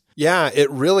darkness. Yeah, it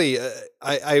really,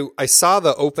 I saw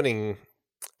the opening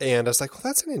and I was like, well,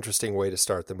 that's an interesting way to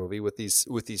start the movie with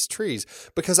these trees,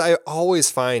 because I always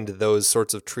find those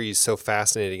sorts of trees so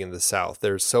fascinating in the South.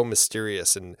 They're so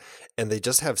mysterious and they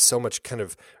just have so much kind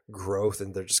of growth,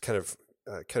 and they're just kind of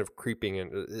creeping,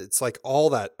 and it's like all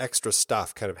that extra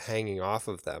stuff kind of hanging off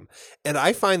of them. And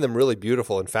I find them really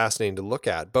beautiful and fascinating to look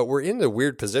at, but we're in a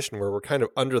weird position where we're kind of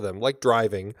under them, like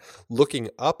driving, looking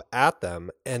up at them,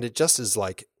 and it just is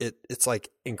like, it's like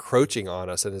encroaching on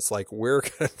us, and it's like we're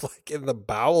kind of like in the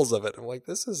bowels of it. I'm like,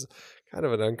 this is kind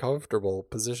of an uncomfortable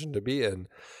position to be in.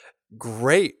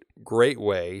 great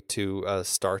way to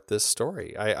start this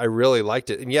story. I really liked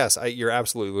it. And yes, you're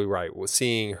absolutely right. With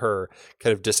seeing her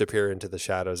kind of disappear into the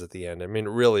shadows at the end, I mean,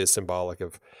 it really is symbolic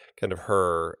of kind of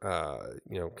her,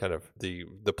 kind of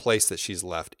the place that she's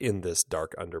left in this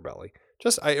dark underbelly.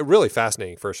 Just a really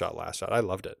fascinating first shot, last shot. I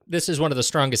loved it. This is one of the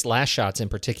strongest last shots in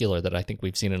particular that I think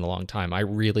we've seen in a long time. I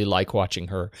really like watching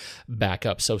her back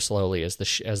up so slowly as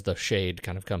the shade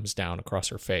kind of comes down across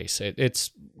her face. It's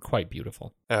quite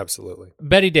beautiful. Absolutely.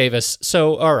 Bette Davis.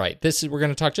 So, all right, we're going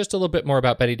to talk just a little bit more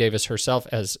about Bette Davis herself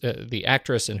as the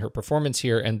actress and her performance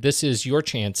here, and this is your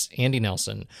chance, Andy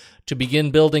Nelson, to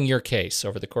begin building your case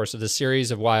over the course of this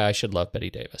series of why I should love Bette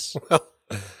Davis. Well,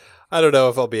 I don't know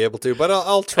if I'll be able to, but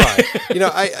I'll try.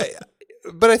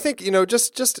 But I think,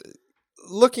 just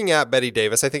looking at Bette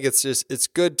Davis, I think it's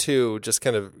good to just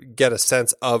kind of get a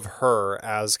sense of her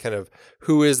as kind of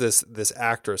who is this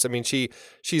actress. I mean,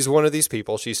 she's one of these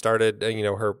people. She started,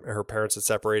 her parents had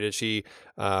separated. She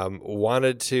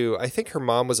wanted to. I think her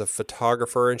mom was a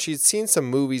photographer, and she'd seen some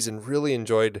movies and really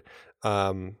enjoyed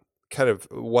kind of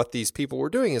what these people were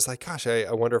doing. Is like, gosh,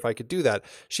 I wonder if I could do that.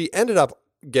 She ended up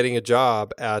getting a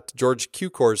job at George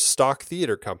Cukor's stock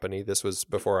theater company. This was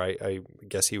before I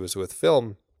guess he was with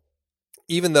film,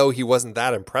 even though he wasn't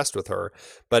that impressed with her,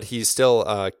 but he still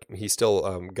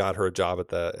got her a job at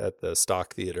the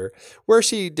stock theater, where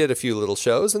she did a few little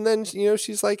shows. And then,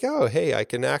 she's like, oh, hey, I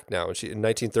can act now. And in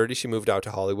 1930, she moved out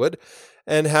to Hollywood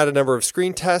and had a number of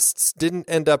screen tests, didn't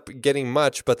end up getting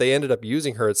much, but they ended up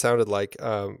using her, it sounded like,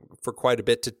 for quite a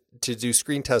bit to do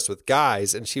screen tests with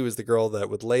guys. And she was the girl that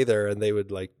would lay there and they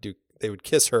would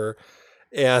kiss her,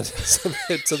 and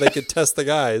so they could test the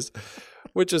guys,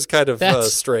 which is kind of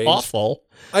strange. Awful.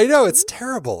 I know, it's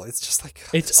terrible. It's just like,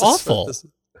 it's awful.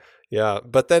 Yeah.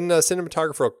 But then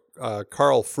cinematographer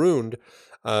Carl Freund,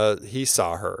 he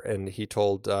saw her and he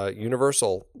told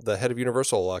Universal, the head of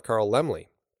Universal, Carl Laemmle,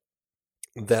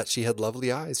 that she had lovely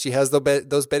eyes. She has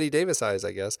those Bette Davis eyes,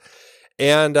 I guess.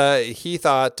 And he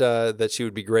thought that she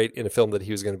would be great in a film that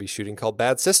he was going to be shooting called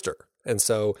Bad Sister. And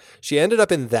so she ended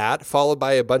up in that, followed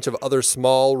by a bunch of other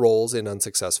small roles in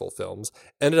unsuccessful films,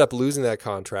 ended up losing that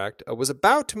contract, was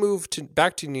about to move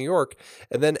back to New York,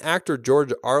 and then actor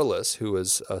George Arliss, who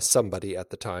was somebody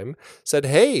at the time, said,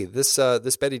 hey, this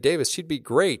Bette Davis, she'd be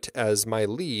great as my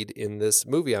lead in this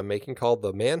movie I'm making called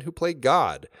The Man Who Played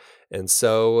God. And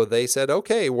so they said,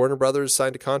 okay, Warner Brothers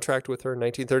signed a contract with her in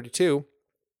 1932.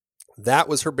 That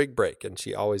was her big break, and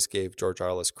she always gave George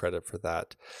Arliss credit for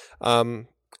that.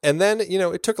 And then,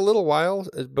 it took a little while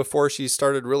before she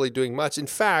started really doing much. In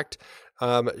fact,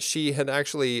 she had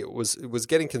actually was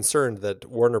getting concerned that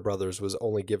Warner Brothers was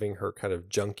only giving her kind of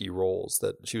junky roles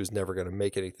that she was never going to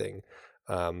make anything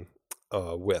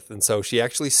with. And so she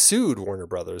actually sued Warner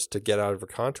Brothers to get out of her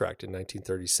contract in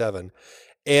 1937.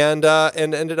 And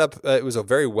ended up, it was a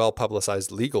very well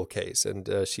publicized legal case,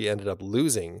 and she ended up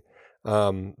losing.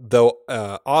 Though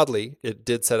oddly, it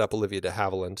did set up Olivia de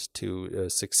Havilland to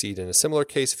succeed in a similar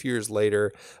case a few years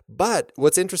later. But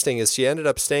what's interesting is she ended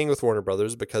up staying with Warner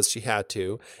Brothers because she had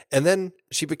to, and then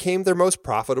she became their most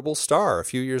profitable star a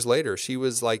few years later. She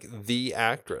was like the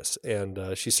actress,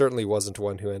 and she certainly wasn't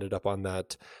one who ended up on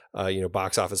that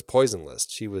box office poison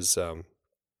list. She was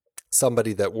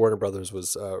somebody that Warner Brothers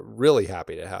was really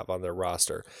happy to have on their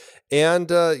roster. And,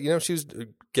 she was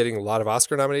getting a lot of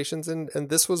Oscar nominations, and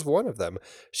this was one of them.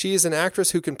 She is an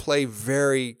actress who can play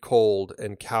very cold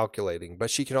and calculating, but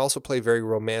she can also play very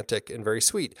romantic and very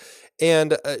sweet.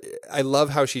 And I love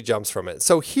how she jumps from it.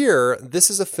 So here, this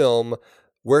is a film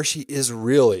where she is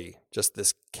really just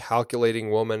this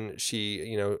calculating woman.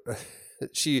 She,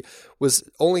 she was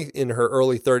only in her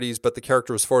early 30s, but the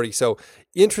character was 40. So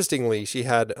interestingly, she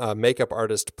had makeup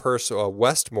artist Perce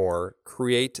Westmore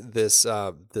create this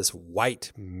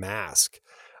white mask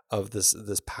of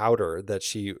this powder that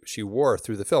she wore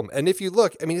through the film. And if you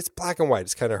look, I mean, it's black and white.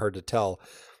 It's kind of hard to tell,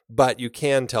 but you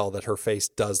can tell that her face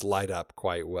does light up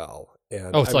quite well.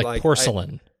 And it's like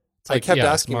porcelain. I kept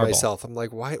asking myself, I'm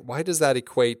like, why does that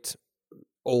equate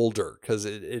older? Because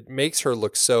it makes her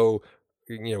look so,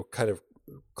 kind of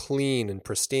clean and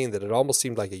pristine that it almost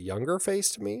seemed like a younger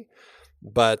face to me,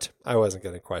 but I wasn't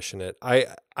going to question it. I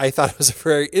thought it was a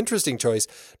very interesting choice,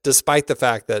 despite the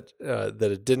fact that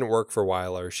it didn't work for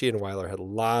Wyler. She and Wyler had a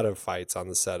lot of fights on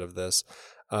the set of this.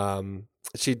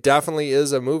 She definitely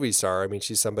is a movie star. I mean,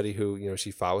 she's somebody who,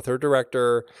 she fought with her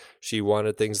director. She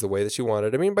wanted things the way that she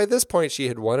wanted. I mean, by this point, she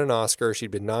had won an Oscar.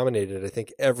 She'd been nominated, I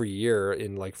think, every year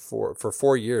for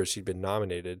 4 years. She'd been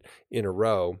nominated in a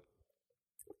row.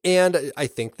 And I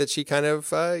think that she kind of,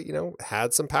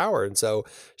 had some power. And so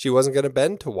she wasn't going to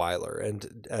bend to Wyler.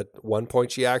 And at one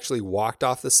point, she actually walked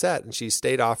off the set and she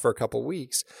stayed off for a couple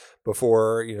weeks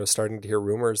before, starting to hear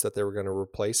rumors that they were going to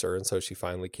replace her. And so she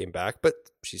finally came back, but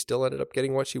she still ended up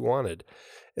getting what she wanted.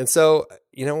 And so,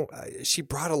 she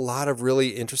brought a lot of really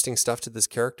interesting stuff to this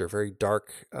character, very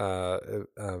dark,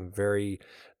 very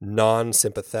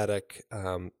non-sympathetic,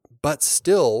 but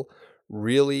still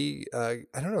really,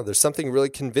 there's something really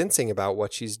convincing about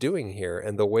what she's doing here.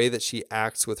 And the way that she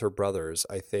acts with her brothers,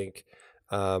 I think,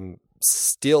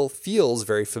 still feels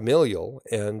very familial,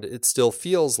 and it still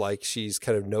feels like she's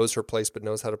kind of knows her place, but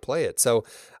knows how to play it. So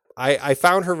I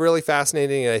found her really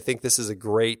fascinating. And I think this is a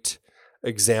great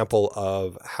example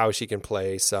of how she can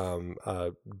play some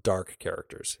dark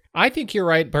characters. I think you're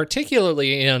right,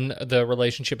 particularly in the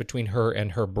relationship between her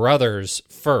and her brothers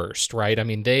first, right? I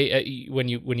mean, they when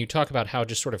you talk about how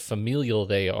just sort of familial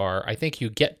they are, I think you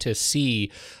get to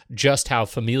see just how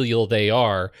familial they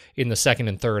are in the second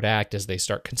and third act as they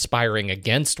start conspiring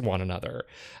against one another,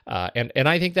 and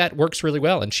I think that works really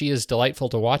well. And she is delightful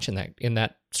to watch in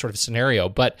that sort of scenario.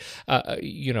 But as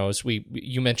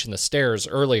you mentioned the stairs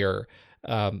earlier.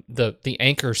 The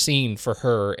anchor scene for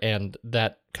her and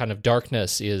that kind of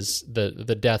darkness is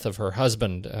the death of her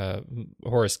husband,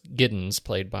 Horace Giddens,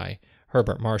 played by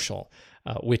Herbert Marshall,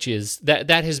 which is that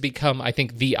has become, I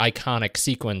think, the iconic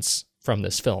sequence from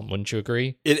this film. Wouldn't you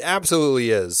agree? It absolutely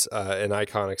is an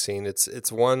iconic scene.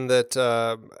 It's one that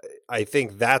I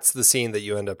think that's the scene that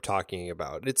you end up talking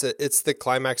about. It's the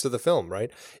climax of the film, right?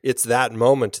 It's that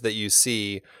moment that you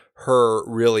see her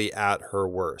really at her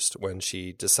worst when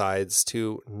she decides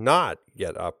to not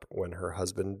get up when her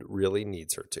husband really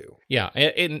needs her to. Yeah,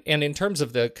 and in terms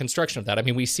of the construction of that, I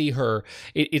mean, we see her.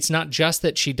 It's not just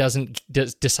that she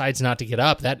decides not to get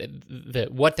up. That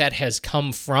what that has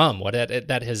come from, what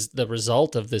that has the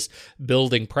result of this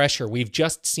building pressure. We've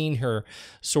just seen her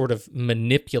sort of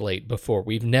manipulate before.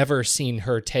 We've never seen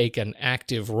her take an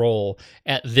active role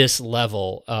at this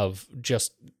level of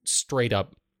just straight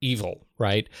up evil,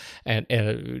 right?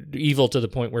 And evil to the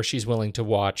point where she's willing to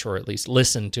watch or at least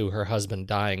listen to her husband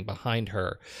dying behind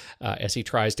her as he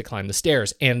tries to climb the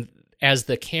stairs. And as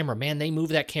the camera, man, they move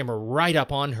that camera right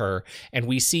up on her, and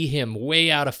we see him way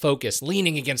out of focus,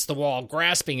 leaning against the wall,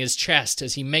 grasping his chest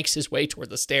as he makes his way toward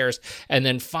the stairs, and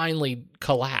then finally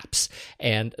collapse.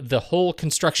 And the whole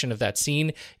construction of that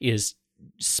scene is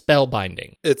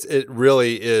spellbinding. It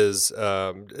really is.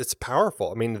 It's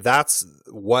powerful. I mean, that's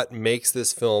what makes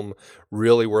this film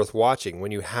really worth watching.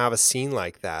 When you have a scene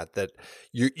like that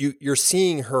you're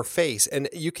seeing her face, and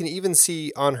you can even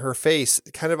see on her face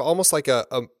kind of almost like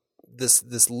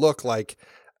this look like,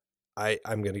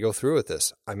 I'm going to go through with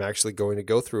this. I'm actually going to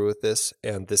go through with this,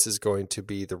 and this is going to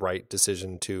be the right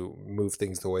decision to move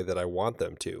things the way that I want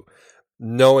them to,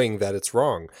 knowing that it's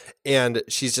wrong. And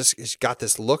she's got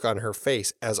this look on her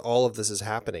face as all of this is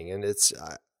happening. And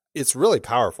it's really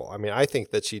powerful. I mean, I think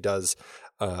that she does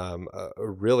a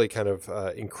really kind of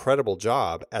incredible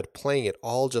job at playing it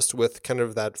all just with kind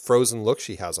of that frozen look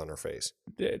she has on her face.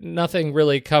 Nothing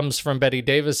really comes from Bette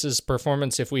Davis's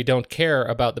performance if we don't care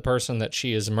about the person that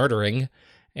she is murdering.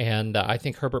 And I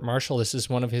think Herbert Marshall, this is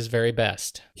one of his very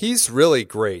best. He's really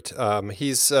great.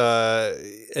 He's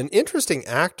an interesting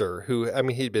actor who, I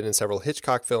mean, he'd been in several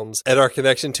Hitchcock films. At our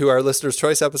connection to our Listener's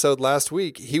Choice episode last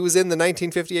week, he was in the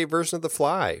 1958 version of The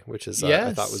Fly, which is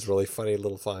I thought was really funny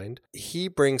little find. He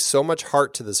brings so much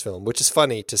heart to this film, which is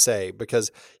funny to say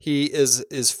because he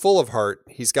is full of heart.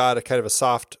 He's got a kind of a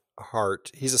soft heart.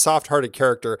 He's a soft-hearted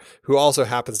character who also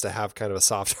happens to have kind of a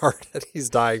soft heart that he's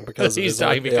dying because of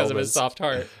his soft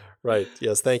heart. Right.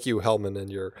 Yes. Thank you, Hellman, and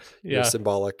your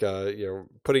symbolic,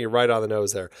 putting it right on the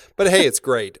nose there. But hey, it's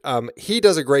great. He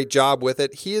does a great job with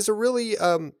it. He is a really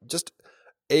just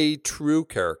a true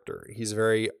character. He's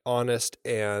very honest,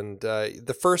 and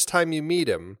the first time you meet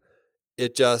him,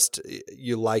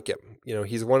 you like him. You know,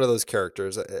 he's one of those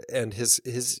characters, and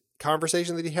his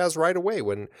conversation that he has right away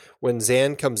when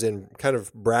Zan comes in kind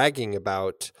of bragging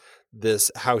about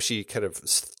this, how she kind of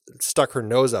stuck her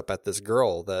nose up at this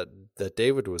girl that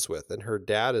David was with, and her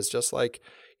dad is just like,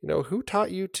 who taught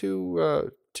you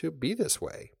to be this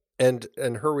way? And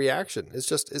her reaction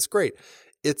is it's great.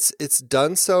 It's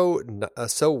done so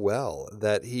well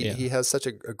that he has such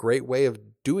a great way of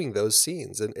doing those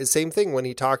scenes. And same thing when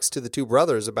he talks to the two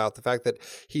brothers about the fact that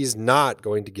he's not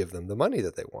going to give them the money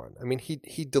that they want. I mean,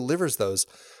 he delivers those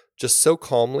just so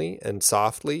calmly and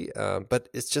softly. But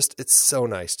it's so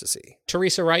nice to see.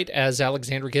 Teresa Wright as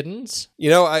Alexandra Giddens.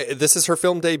 This is her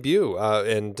film debut,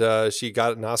 and she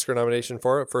got an Oscar nomination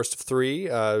for it, first of 3.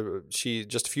 She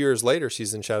just a few years later,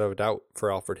 she's in Shadow of a Doubt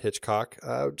for Alfred Hitchcock.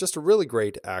 Just a really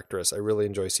great actress. I really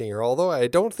enjoy seeing her, although I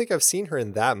don't think I've seen her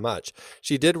in that much.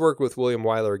 She did work with William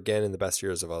Wyler again in The Best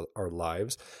Years of Our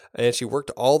Lives, and she worked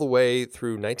all the way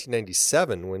through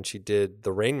 1997 when she did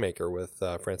The Rainmaker with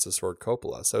Francis Ford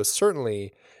Coppola. So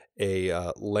certainly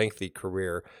a lengthy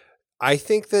career. I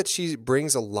think that she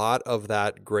brings a lot of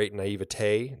that great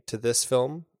naivete to this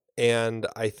film, and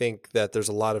I think that there's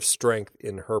a lot of strength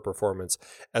in her performance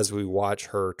as we watch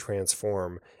her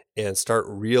transform and start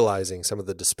realizing some of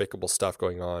the despicable stuff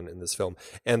going on in this film.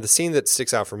 And the scene that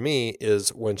sticks out for me is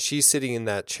when she's sitting in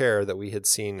that chair that we had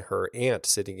seen her aunt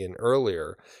sitting in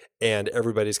earlier, and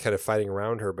everybody's kind of fighting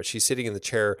around her, but she's sitting in the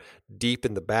chair deep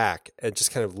in the back and just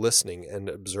kind of listening and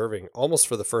observing almost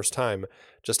for the first time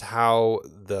just how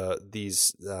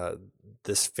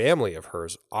this family of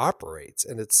hers operates.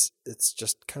 And it's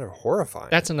just kind of horrifying.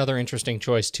 That's another interesting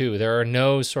choice too. There are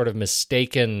no sort of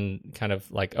mistaken kind of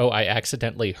like, oh, I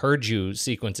accidentally heard you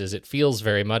sequences. It feels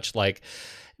very much like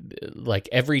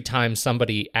every time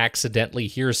somebody accidentally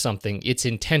hears something, it's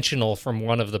intentional from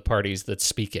one of the parties that's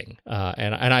speaking.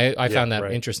 And I found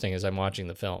that interesting as I'm watching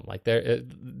the film. Like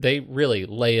they really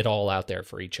lay it all out there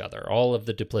for each other. All of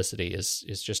the duplicity is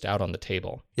just out on the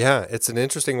table. Yeah, it's an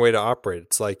interesting way to operate.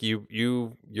 It's like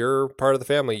you're part of the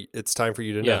family. It's time for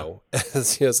you to know.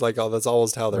 It's like, oh, that's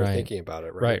always how they're thinking about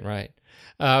it. Right.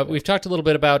 We've talked a little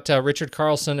bit about Richard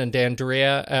Carlson and Dan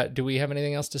Duryea. Do we have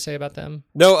anything else to say about them?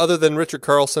 No, other than Richard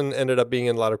Carlson ended up being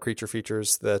in a lot of creature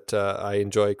features that I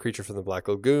enjoy. Creature from the Black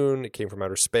Lagoon, It Came from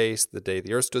Outer Space, The Day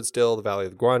the Earth Stood Still, The Valley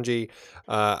of the Gwangi.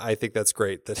 I think that's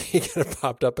great that he kind of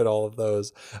popped up in all of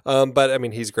those. But I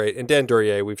mean, he's great. And Dan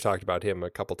Duryea, we've talked about him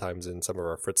a couple times in some of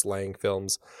our Fritz Lang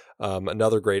films.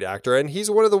 Another great actor. And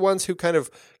he's one of the ones who kind of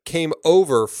came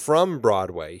over from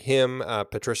Broadway. Him,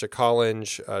 Patricia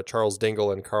Collinge, Charles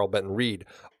Dingle, and Carl Benton Reed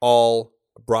all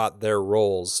brought their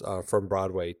roles from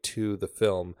Broadway to the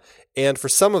film. And for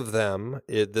some of them,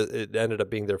 it ended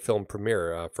up being their film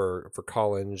premiere. For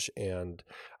Collinge and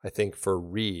I think for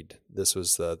Reed, this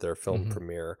was their film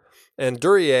premiere. And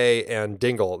Duryea and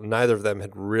Dingle, neither of them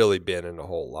had really been in a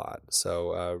whole lot.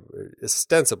 So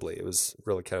ostensibly, it was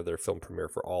really kind of their film premiere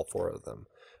for all 4 of them.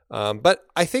 But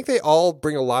I think they all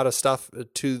bring a lot of stuff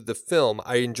to the film.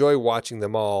 I enjoy watching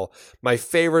them all. My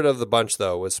favorite of the bunch,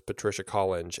 though, was Patricia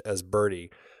Collinge as Birdie.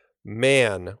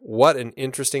 Man, what an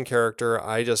interesting character.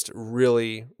 I just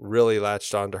really, really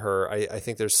latched onto her. I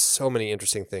think there's so many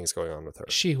interesting things going on with her.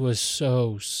 She was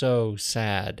so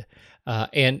sad.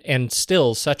 And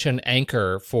still such an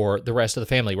anchor for the rest of the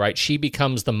family, right? She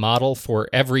becomes the model for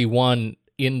everyone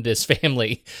in this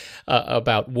family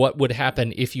about what would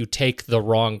happen if you take the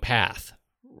wrong path.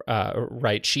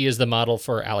 Right, she is the model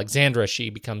for Alexandra. She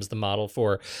becomes the model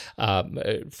for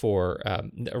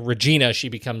Regina. She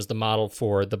becomes the model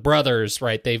for the brothers.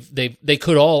 Right, they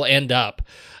could all end up,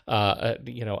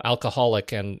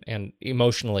 alcoholic and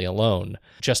emotionally alone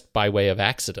just by way of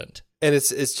accident. And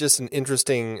it's just an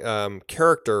interesting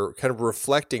character, kind of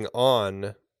reflecting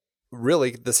on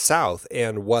really the South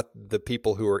and what the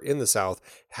people who were in the South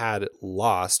had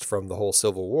lost from the whole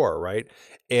Civil War, right?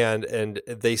 And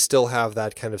they still have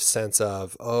that kind of sense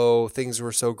of, oh, things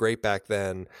were so great back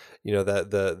then,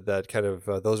 that kind of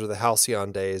those were the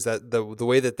halcyon days. That the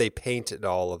way that they painted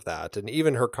all of that, and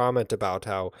even her comment about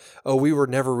how, oh, we were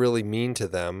never really mean to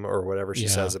them, or whatever she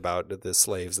says about the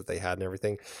slaves that they had and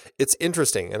everything. It's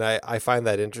interesting, and I find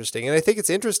that interesting, and I think it's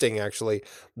interesting actually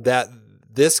that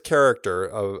this character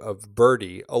of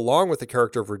Birdie, along with the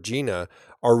character of Regina,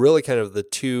 are really kind of the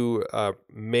 2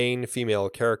 main female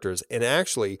characters. And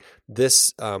actually,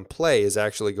 this play is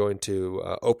actually going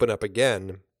to open up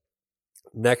again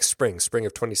next spring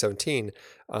of 2017,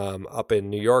 up in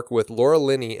New York with Laura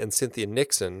Linney and Cynthia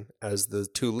Nixon as the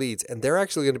 2 leads. And they're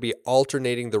actually going to be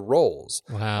alternating the roles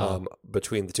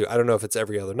between the 2. I don't know if it's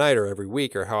every other night or every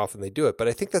week or how often they do it, but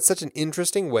I think that's such an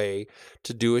interesting way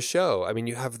to do a show. I mean,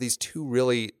 you have these 2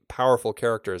 really powerful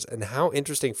characters, and how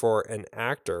interesting for an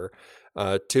actor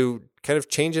to kind of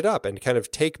change it up and kind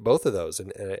of take both of those.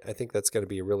 And I think that's going to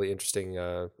be a really interesting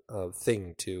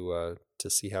thing to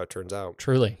see how it turns out.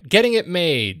 Truly. Getting it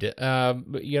made.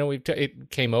 It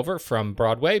came over from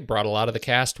Broadway, brought a lot of the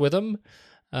cast with them.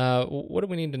 What do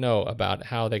we need to know about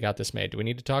how they got this made? Do we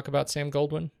need to talk about Sam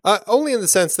Goldwyn? Only in the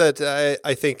sense that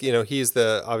I think, he's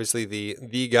obviously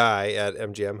the guy at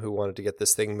MGM who wanted to get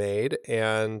this thing made.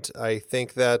 And I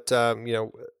think that,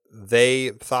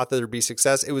 they thought that there'd be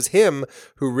success. It was him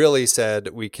who really said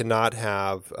we cannot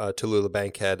have Tallulah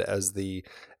Bankhead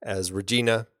as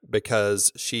Regina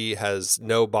because she has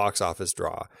no box office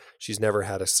draw. She's never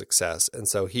had a success. And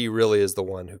so he really is the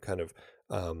one who kind of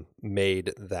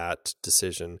made that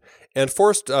decision and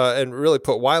forced and really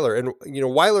put Wyler. And,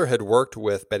 Wyler had worked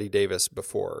with Bette Davis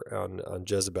before on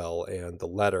Jezebel and The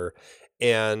Letter.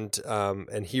 And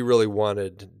he really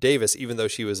wanted Davis, even though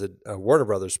she was a Warner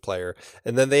Brothers player.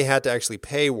 And then they had to actually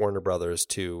pay Warner Brothers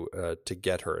to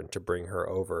get her and to bring her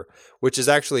over, which is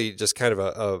actually just kind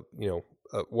of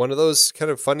one of those kind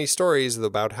of funny stories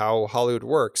about how Hollywood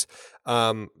works.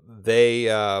 Wyler,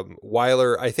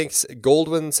 I think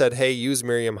Goldwyn said, hey, use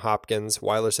Miriam Hopkins.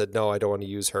 Wyler said, no, I don't want to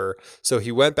use her. So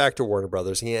he went back to Warner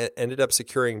Brothers. He ended up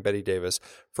securing Bette Davis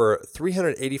for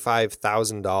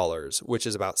 $385,000, which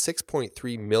is about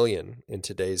 $6.3 million in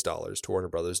today's dollars to Warner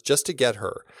Brothers, just to get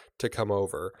her to come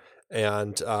over.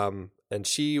 And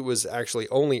she was actually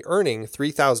only earning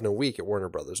 $3,000 a week at Warner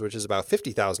Brothers, which is about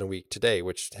 $50,000 a week today,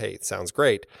 which, hey, sounds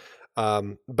great.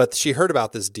 But she heard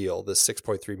about this deal, this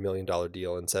 $6.3 million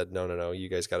deal, and said, no, you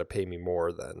guys got to pay me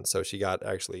more then. So she got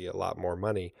actually a lot more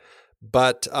money.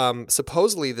 But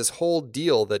supposedly this whole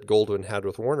deal that Goldwyn had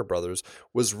with Warner Brothers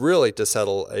was really to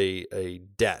settle a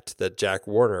debt that Jack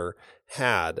Warner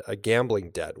had, a gambling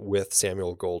debt with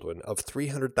Samuel Goldwyn of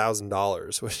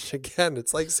 $300,000, which again,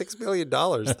 it's like $6 million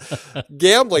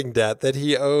gambling debt that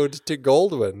he owed to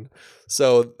Goldwyn.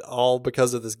 So all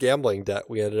because of this gambling debt,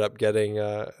 we ended up getting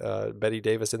Bette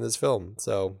Davis in this film.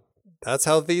 So that's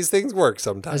how these things work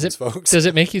sometimes, folks. Does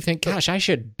it make you think, gosh, I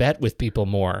should bet with people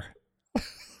more?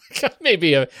 I may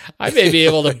be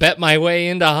able to bet my way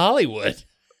into Hollywood.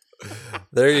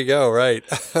 There you go. Right.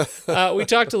 We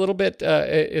talked a little bit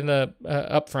in the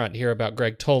upfront here about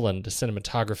Greg Toland,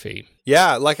 cinematography.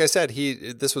 Yeah, like I said,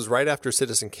 this was right after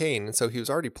Citizen Kane, and so he was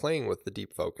already playing with the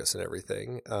deep focus and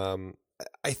everything.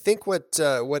 I think what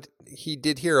he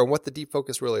did here and what the deep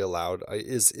focus really allowed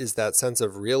is that sense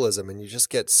of realism, and you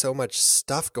just get so much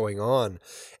stuff going on.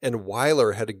 And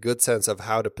Wyler had a good sense of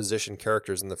how to position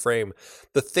characters in the frame.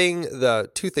 The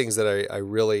two things that I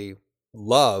really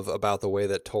love about the way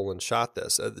that Toland shot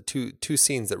this, the two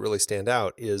scenes that really stand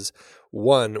out is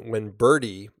one, when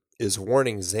Birdie is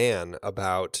warning Zan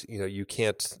about, you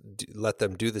can't let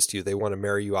them do this to you. They want to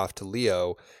marry you off to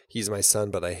Leo. He's my son,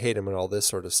 but I hate him, and all this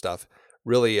sort of stuff.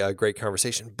 Really a great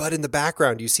conversation. But in the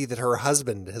background, you see that her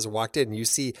husband has walked in. You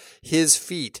see his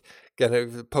feet kind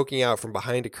of poking out from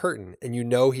behind a curtain, and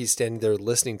he's standing there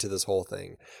listening to this whole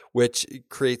thing, which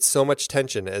creates so much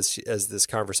tension as this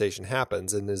conversation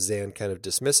happens. And as Zan kind of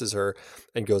dismisses her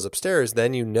and goes upstairs,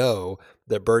 then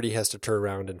that Birdie has to turn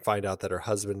around and find out that her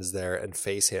husband is there and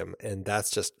face him. And that's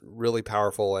just really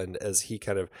powerful. And as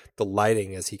the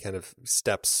lighting, as he kind of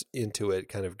steps into it,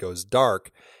 kind of goes dark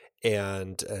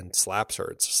and slaps her.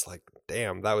 It's just like,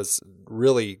 damn, that was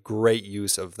really great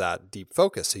use of that deep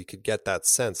focus. So you could get that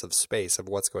sense of space of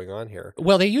what's going on here.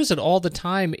 Well, they use it all the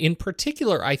time, in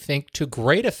particular, I think, to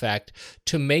great effect,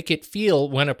 to make it feel,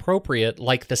 when appropriate,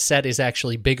 like the set is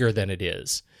actually bigger than it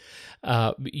is.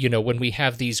 When we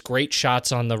have these great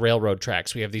shots on the railroad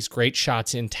tracks, we have these great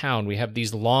shots in town, we have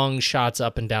these long shots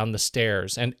up and down the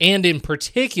stairs, and in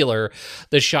particular,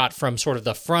 the shot from sort of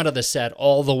the front of the set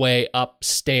all the way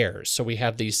upstairs. So we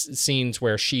have these scenes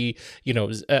where she,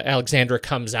 Alexandra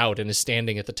comes out and is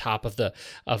standing at the top of the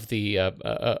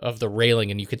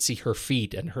railing, and you could see her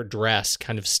feet and her dress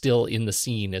kind of still in the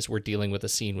scene as we're dealing with a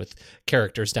scene with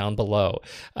characters down below.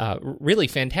 Really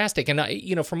fantastic. And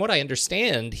from what I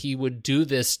understand, he would do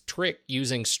this trick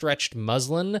using stretched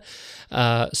muslin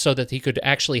so that he could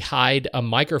actually hide a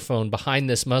microphone behind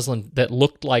this muslin that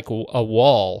looked like a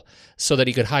wall, so that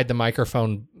he could hide the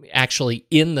microphone actually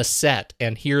in the set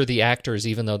and hear the actors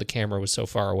even though the camera was so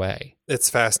far away. It's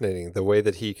fascinating the way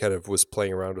that he kind of was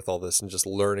playing around with all this and just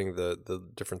learning the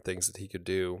different things that he could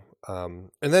do.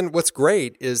 And then what's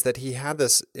great is that he had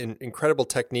this incredible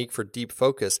technique for deep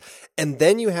focus. And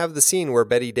then you have the scene where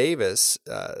Bette Davis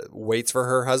waits for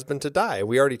her husband to die.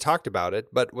 We already talked about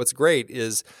it, but what's great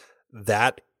is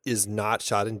that is not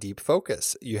shot in deep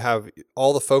focus. You have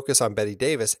all the focus on Bette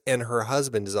Davis, and her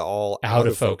husband is all out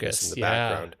of focus in the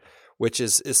background, which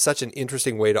is such an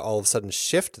interesting way to all of a sudden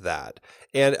shift that.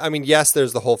 And I mean, yes,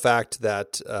 there's the whole fact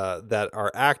that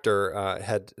our actor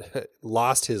had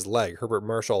lost his leg. Herbert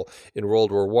Marshall in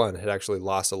World War I had actually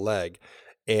lost a leg.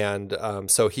 And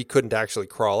so he couldn't actually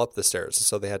crawl up the stairs.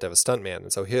 So they had to have a stuntman.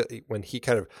 And so when he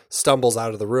kind of stumbles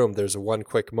out of the room, there's one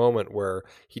quick moment where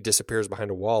he disappears behind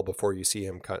a wall before you see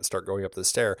him start going up the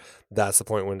stair. That's the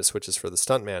point when it switches for the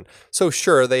stuntman. So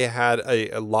sure, they had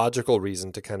a logical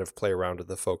reason to kind of play around with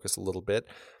the focus a little bit.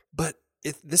 But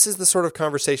this is the sort of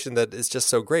conversation that is just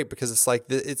so great because it's like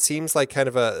it seems like kind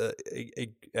of a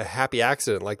happy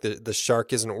accident, like the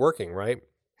shark isn't working, right?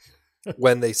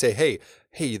 When they say,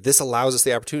 hey, this allows us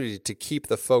the opportunity to keep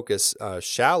the focus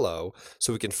shallow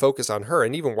so we can focus on her.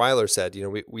 And even Wyler said,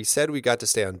 we said we got to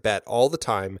stay on Bet all the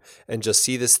time and just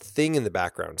see this thing in the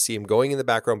background, see him going in the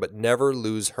background, but never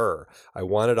lose her. I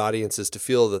wanted audiences to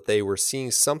feel that they were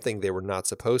seeing something they were not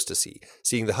supposed to see.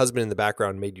 Seeing the husband in the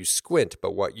background made you squint,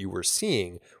 but what you were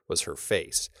seeing was her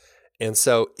face. And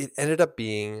so it ended up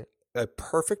being a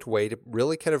perfect way to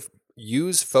really kind of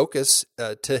use focus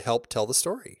to help tell the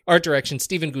story. Art direction,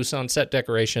 Stephen Gousson. Set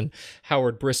decoration,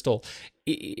 Howard Bristol.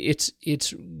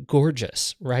 It's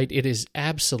gorgeous, right? It is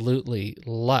absolutely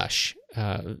lush.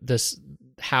 This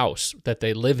house that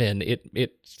they live in,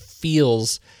 it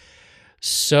feels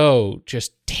so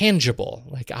just tangible.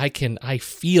 Like I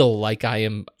feel like I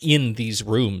am in these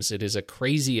rooms.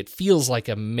 It feels like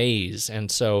a maze.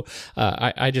 And so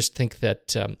I just think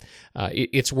that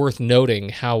it's worth noting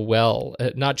how well,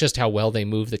 not just how well they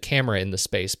move the camera in the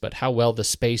space, but how well the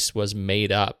space was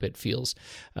made up. It feels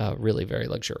really very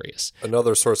luxurious.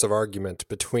 Another source of argument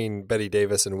between Bette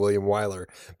Davis and William Wyler,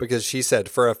 because she said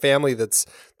for a family that's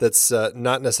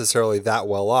not necessarily that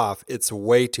well off, it's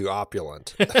way too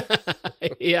opulent.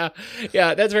 Yeah,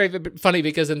 that's very funny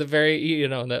because in the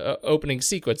in the opening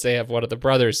sequence, they have one of the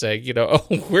brothers saying, oh,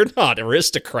 we're not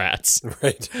aristocrats.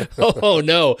 Right. Oh,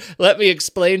 no. Let me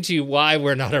explain to you why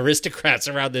we're not aristocrats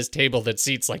around this table that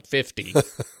seats like 50.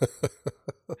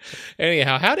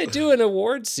 Anyhow, how'd it do in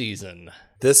award season?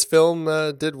 This film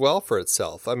did well for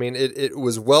itself. I mean, it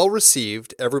was well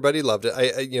received. Everybody loved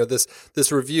it.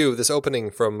 This review, this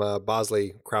opening from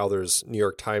Bosley Crowther's New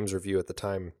York Times review at the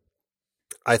time,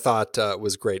 I thought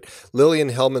was great. Lillian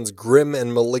Hellman's grim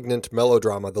and malignant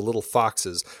melodrama, The Little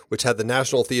Foxes, which had the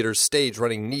National Theatre's stage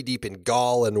running knee-deep in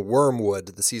gall and wormwood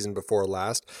the season before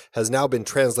last, has now been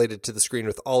translated to the screen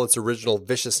with all its original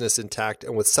viciousness intact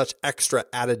and with such extra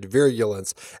added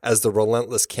virulence as the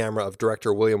relentless camera of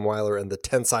director William Wyler and the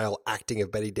tensile acting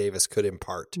of Bette Davis could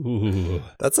impart. Ooh.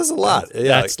 That says a lot.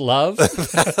 That's love?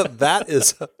 That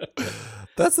is...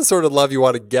 That's the sort of love you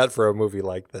want to get for a movie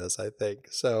like this, I think.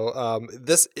 So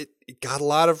it got a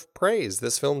lot of praise.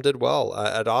 This film did well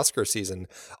at Oscar season.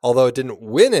 Although it didn't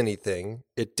win anything,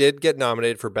 it did get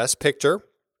nominated for Best Picture,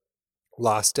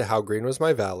 lost to How Green Was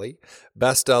My Valley.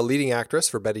 Best Leading Actress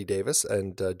for Bette Davis,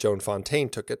 and Joan Fontaine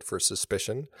took it for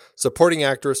Suspicion. Supporting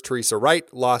Actress Teresa Wright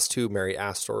lost to Mary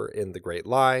Astor in The Great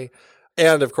Lie.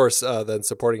 And, of course, then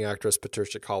supporting actress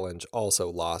Patricia Collins also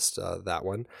lost that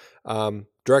one.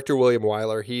 Director William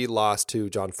Wyler, he lost to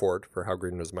John Ford for How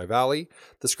Green Was My Valley.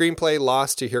 The screenplay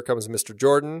lost to Here Comes Mr.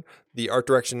 Jordan. The art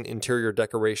direction, interior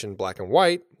decoration, black and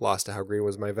white, lost to How Green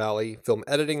Was My Valley. Film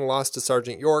editing lost to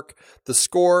Sergeant York. The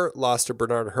score lost to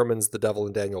Bernard Herrmann's The Devil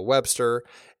and Daniel Webster.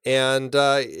 And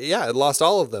it lost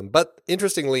all of them. But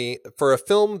interestingly, for a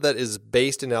film that is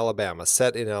based in Alabama,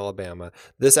 set in Alabama,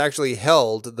 this actually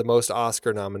held the most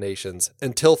Oscar nominations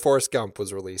until Forrest Gump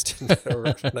was released in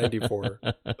 94.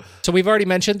 So we've already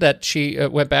mentioned that she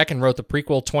went back and wrote the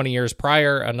prequel 20 years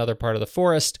prior, Another Part of the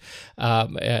Forest.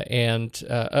 And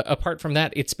apart from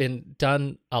that, it's been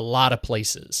done a lot of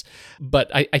places. But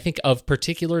I think of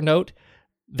particular note,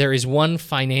 there is one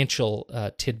financial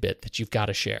tidbit that you've got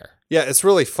to share. Yeah, it's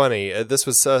really funny. This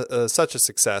was such a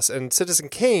success, and Citizen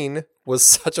Kane was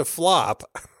such a flop,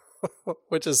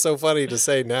 which is so funny to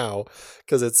say now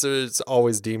because it's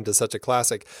always deemed as such a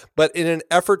classic. But in an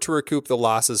effort to recoup the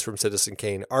losses from Citizen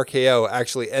Kane, RKO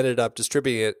actually ended up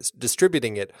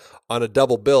distributing it on a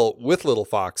double bill with Little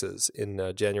Foxes in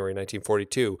January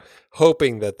 1942,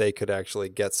 hoping that they could actually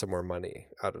get some more money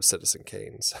out of Citizen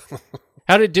Kane.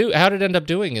 How did it end up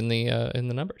doing in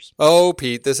the numbers? Oh,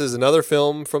 Pete, this is another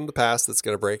film from the past that's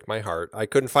going to break my heart. I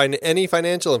couldn't find any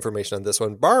financial information on this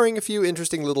one, barring a few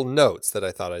interesting little notes that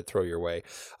I thought I'd throw your way.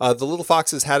 The Little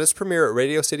Foxes had its premiere at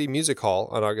Radio City Music Hall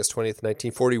on August 20th,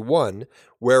 1941,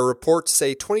 where reports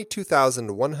say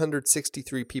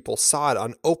 22,163 people saw it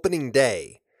on opening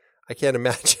day. I can't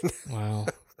imagine. Wow.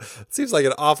 It seems like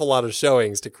an awful lot of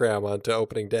showings to cram onto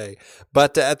opening day.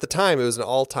 But at the time, it was an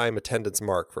all-time attendance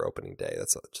mark for opening day.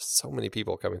 That's just so many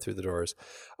people coming through the doors.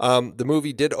 The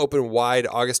movie did open wide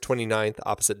August 29th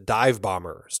opposite Dive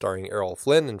Bomber, starring Errol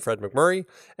Flynn and Fred MacMurray,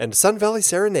 and Sun Valley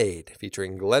Serenade,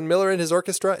 featuring Glenn Miller and his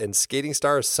orchestra and skating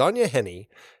star Sonia Henney.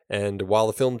 And while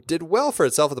the film did well for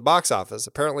itself at the box office,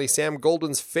 apparently Sam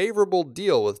Goldwyn's favorable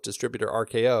deal with distributor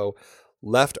RKO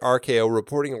left RKO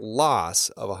reporting a loss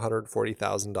of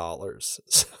 $140,000.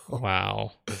 So,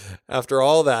 wow! After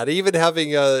all that, even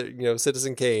having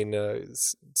Citizen Kane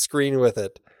screen with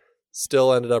it,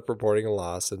 still ended up reporting a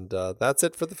loss, and that's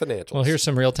it for the financials. Well, here's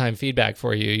some real-time feedback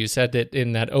for you. You said that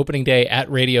in that opening day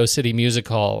at Radio City Music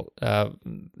Hall,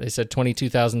 they said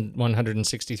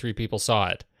 22,163 people saw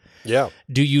it. Yeah.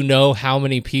 Do you know how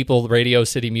many people Radio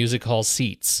City Music Hall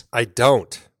seats? I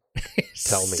don't.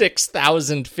 Tell me.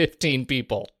 6,015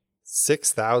 people.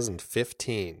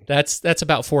 6,015. That's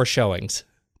about 4 showings.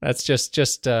 That's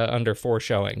just under 4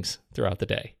 showings throughout the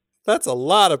day. That's a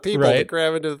lot of people to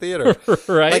cram into the theater.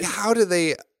 Right? Like, how do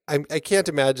they... I can't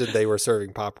imagine they were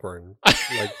serving popcorn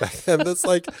like back then. That's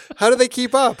like, how do they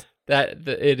keep up?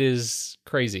 It is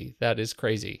crazy. That is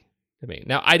crazy to me.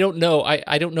 Now, I don't know.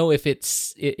 I don't know if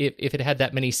it had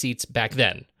that many seats back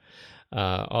then.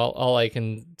 All I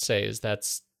can say is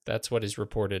that's what is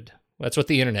reported. That's what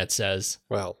the internet says.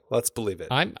 Well, let's believe it.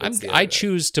 I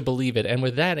choose to believe it, and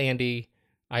with that, Andy,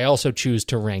 I also choose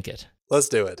to rank it. Let's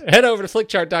do it. Head over to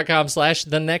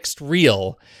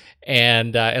flickchart.com/thenextreel.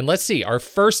 And let's see, our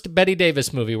first Bette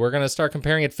Davis movie, we're going to start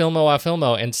comparing it filmo a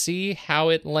filmo and see how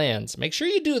it lands. Make sure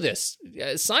you do this.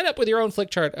 Sign up with your own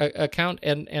Flickchart account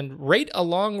and rate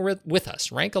along with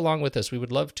us. Rank along with us. We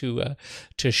would love to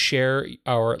share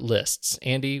our lists.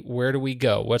 Andy, where do we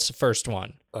go? What's the first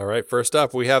one? All right, first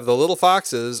up, we have The Little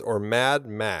Foxes or Mad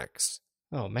Max.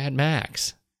 Oh, Mad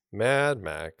Max. Mad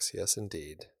Max, yes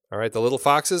indeed. All right, The Little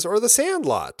Foxes or The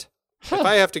Sandlot. If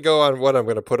I have to go on what I'm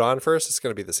going to put on first, it's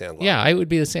going to be The Sandlot. Yeah, it would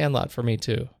be The Sandlot for me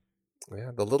too.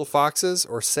 Yeah, The Little Foxes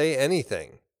or Say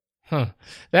Anything.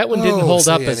 That one didn't hold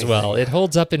up as well. It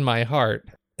holds up in my heart.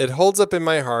 It holds up in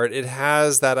my heart. It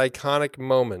has that iconic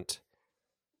moment.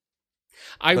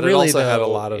 But it also had a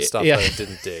lot of stuff that I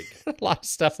didn't dig. A lot of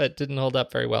stuff that didn't hold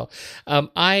up very well.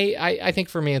 I think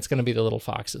for me, it's going to be The Little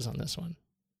Foxes on this one.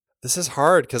 This is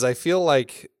hard because I feel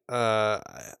like I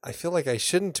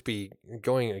shouldn't be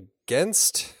going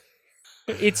against.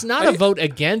 It's not a vote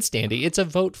against, Andy. It's a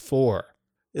vote for.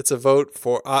 It's a vote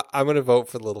for. I'm going to vote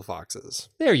for Little Foxes.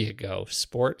 There you go,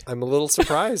 sport. I'm a little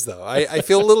surprised, though. I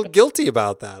feel a little guilty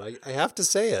about that. I have to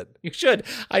say it. You should.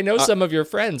 I know some of your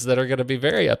friends that are going to be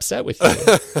very upset with you.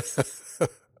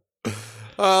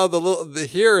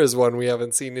 Here is one we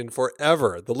haven't seen in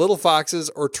forever. The Little Foxes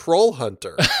or Troll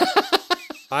Hunter.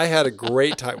 I had a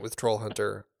great time with Troll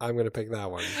Hunter. I'm going to pick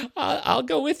that one. I'll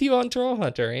go with you on Troll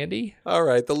Hunter, Andy. All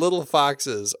right. The Little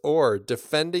Foxes or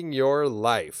Defending Your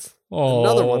Life. Oh,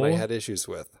 another one I had issues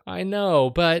with. I know,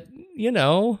 but,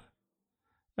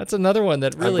 that's another one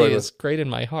that really is great in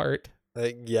my heart.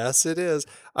 Yes, it is.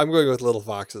 I'm going with Little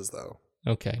Foxes, though.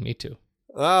 Okay, me too.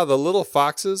 The Little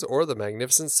Foxes or The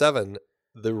Magnificent Seven,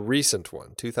 the recent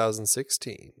one,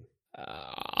 2016.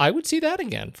 I would see that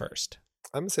again first.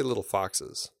 I'm going to say Little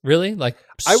Foxes. Really?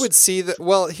 I would see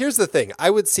well, here's the thing. I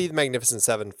would see The Magnificent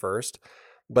Seven first,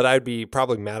 but I'd be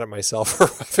probably mad at myself for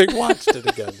having watched it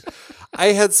again. I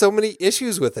had so many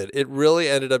issues with it. It really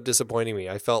ended up disappointing me.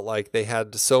 I felt like they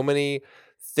had so many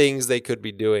things they could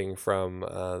be doing from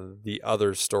the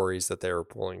other stories that they were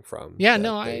pulling from. Yeah,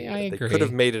 no, I agree. They could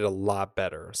have made it a lot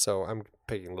better. So I'm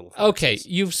picking Little Foxes. Okay,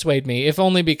 you've swayed me, if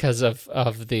only because of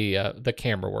the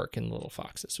camera work in Little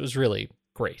Foxes. It was really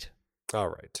great. All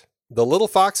right. The Little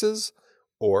Foxes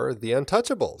or The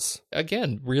Untouchables.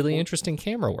 Again, really interesting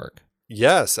camera work.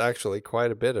 Yes, actually,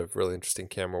 quite a bit of really interesting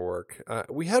camera work.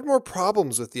 We had more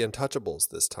problems with The Untouchables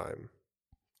this time.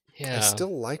 Yeah. I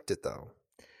still liked it, though.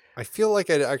 I feel like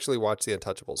I'd actually watch The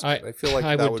Untouchables. I feel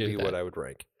like that would be what I would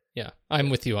rank. Yeah, I'm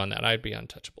with you on that. I'd be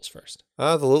Untouchables first.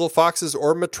 The Little Foxes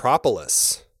or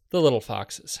Metropolis. The Little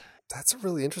Foxes. That's a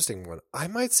really interesting one. I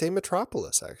might say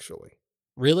Metropolis, actually.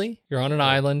 Really? You're on an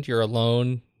island. You're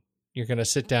alone. You're going to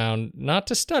sit down, not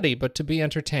to study, but to be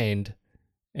entertained.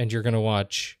 And you're going to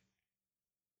watch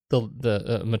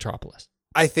the Metropolis.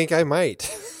 I think I might.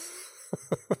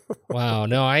 Wow.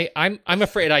 No, I'm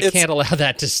afraid I can't allow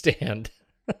that to stand.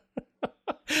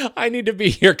 I need to be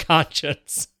your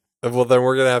conscience. Well, then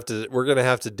we're gonna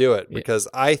have to do it because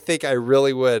I think I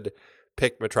really would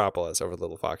pick Metropolis over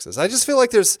Little Foxes. I just feel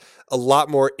like there's a lot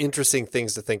more interesting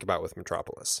things to think about with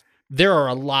Metropolis. There are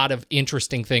a lot of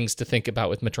interesting things to think about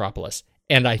with Metropolis,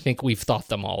 and I think we've thought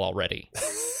them all already.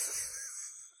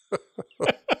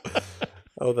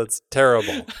 Oh, that's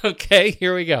terrible. Okay,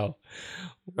 here we go.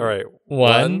 All right.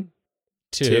 1,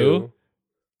 2,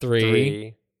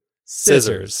 3.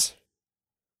 Scissors.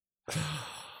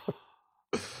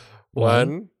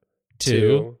 1,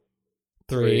 2,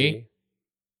 3.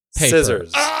 Paper.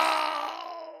 Scissors.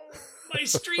 Oh, my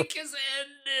streak has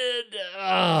ended.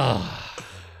 Oh.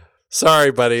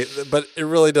 Sorry, buddy, but it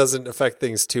really doesn't affect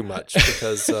things too much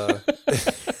because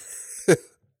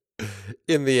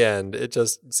in the end, it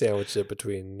just sandwiched it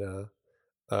between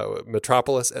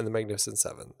Metropolis and the Magnificent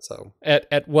Seven. So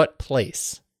At what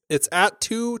place? it's at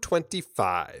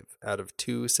 225 out of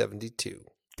 272.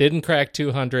 Didn't crack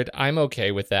 200. I'm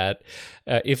okay with that.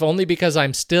 If only because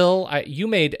you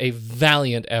made a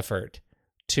valiant effort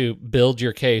to build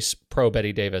your case pro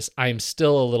Bette Davis. I'm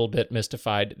still a little bit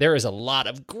mystified. There is a lot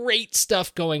of great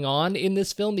stuff going on in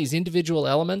this film, these individual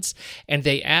elements, and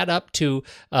they add up to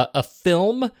a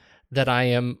film that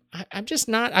I'm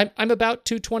about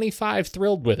 225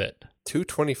 thrilled with it.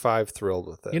 225 thrilled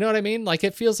with it. You know what I mean? Like,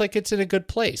 it feels like it's in a good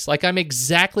place. Like, I'm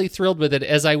exactly thrilled with it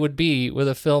as I would be with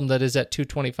a film that is at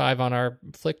 225 on our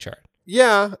flick chart.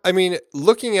 Yeah, I mean,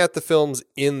 looking at the films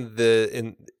in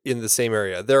the same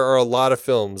area, there are a lot of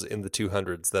films in the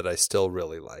 200s that I still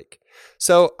really like.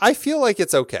 So I feel like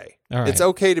it's okay. All right. It's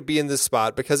okay to be in this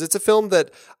spot because it's a film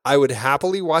that I would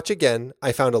happily watch again.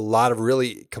 I found a lot of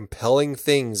really compelling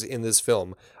things in this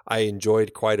film I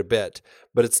enjoyed quite a bit,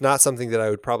 but it's not something that I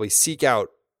would probably seek out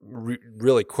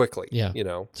really quickly. Yeah. You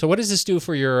know. So what does this do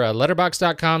for your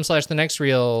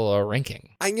letterbox.com/thenextreel ranking?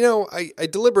 I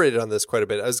deliberated on this quite a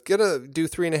bit. I was gonna do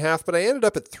 3.5, but I ended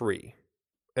up at 3.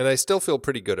 And I still feel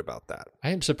pretty good about that.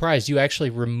 I am surprised you actually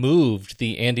removed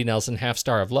the Andy Nelson half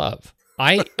star of love.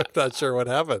 I'm not sure what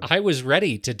happened. I was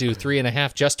ready to do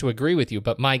 3.5 just to agree with you,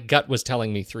 but my gut was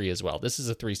telling me 3 as well. This is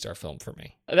a 3-star film for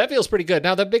me. That feels pretty good.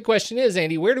 Now, the big question is,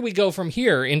 Andy, where do we go from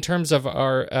here in terms of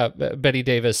our Bette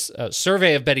Davis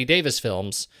survey of Bette Davis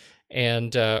films?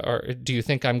 And or do you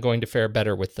think I'm going to fare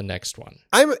better with the next one?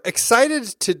 I'm excited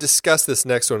to discuss this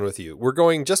next one with you. We're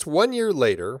going just 1 year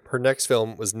later. Her next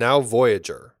film was Now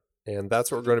Voyager. And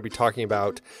that's what we're going to be talking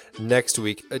about next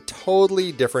week. A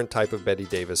totally different type of Bette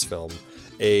Davis film.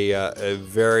 A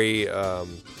very,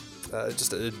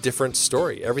 just a different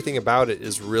story. Everything about it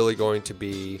is really going to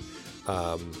be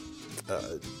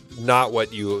not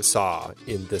what you saw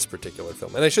in this particular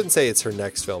film. And I shouldn't say it's her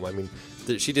next film. I mean,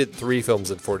 she did 3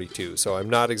 films in 42, so I'm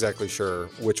not exactly sure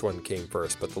which one came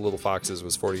first, but The Little Foxes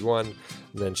was 41, and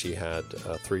then she had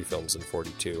 3 films in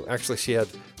 42. Actually, she had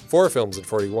 4 films in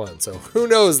 41, so who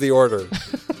knows the order,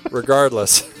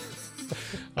 regardless.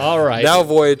 All right. Now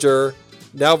Voyager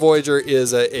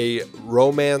is a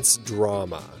romance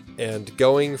drama, and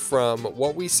going from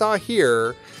what we saw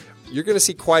here, you're going to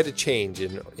see quite a change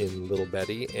in Little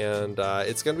Betty, and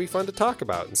it's going to be fun to talk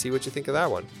about and see what you think of that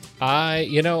one. I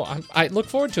look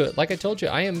forward to it. Like I told you,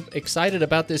 I am excited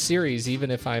about this series,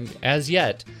 even if I'm, as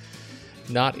yet,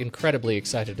 not incredibly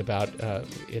excited about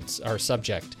our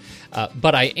subject.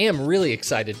 But I am really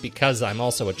excited because I'm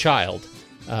also a child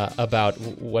about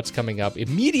what's coming up.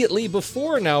 Immediately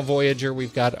before Now Voyager,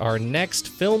 we've got our next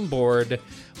film board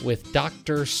with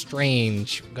Doctor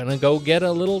Strange. We're gonna go get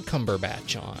a little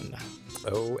Cumberbatch on.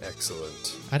 Oh,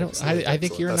 excellent! I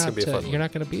think you're not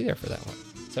gonna be there for that one.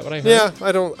 Is that what I heard? Yeah,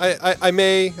 I don't. I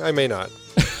may not.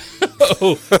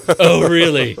 Oh,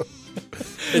 really?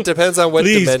 It depends on what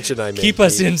dimension I'm in. Keep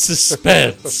us in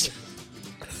suspense.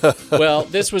 Well,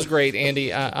 this was great,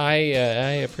 Andy. I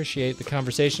appreciate the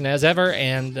conversation as ever,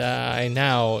 and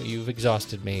now you've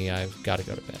exhausted me. I've got to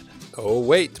go to bed. Oh,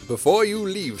 wait. Before you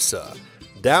leave, sir.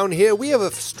 Down here, we have a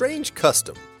strange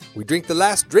custom. We drink the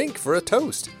last drink for a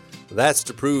toast. That's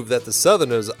to prove that the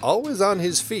Southerner's always on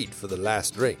his feet for the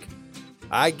last drink.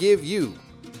 I give you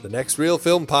the Next Reel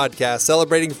Film Podcast,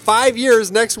 celebrating 5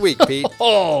 years next week, Pete.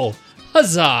 Oh,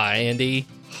 huzzah, Andy.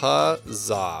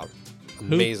 Huzzah.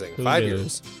 Amazing. Who 5 knew?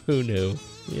 years. Who knew?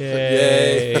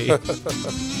 Yay. Yay.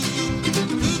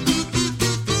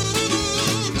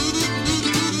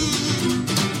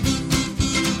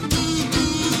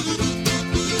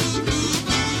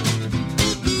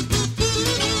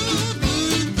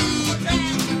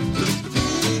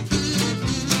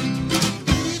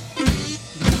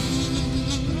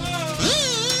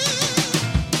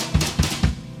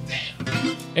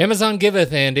 Amazon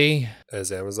giveth, Andy. As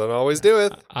Amazon always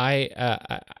doeth. I've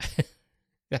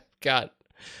got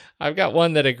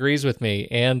one that agrees with me,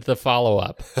 and the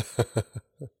follow-up.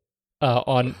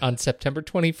 On September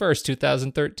 21st,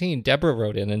 2013, Deborah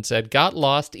wrote in and said, "Got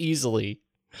lost easily.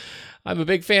 I'm a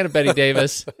big fan of Bette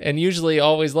Davis and usually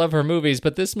always love her movies,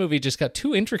 but this movie just got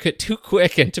too intricate too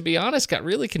quick and, to be honest, got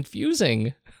really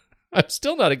confusing. I'm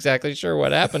still not exactly sure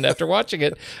what happened after watching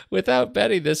it. Without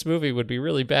Betty, this movie would be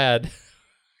really bad."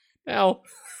 Now,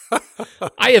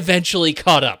 I eventually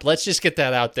caught up. Let's just get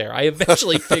that out there. I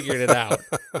eventually figured it out.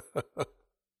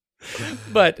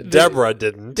 But Deborah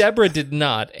didn't. Deborah did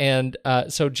not. And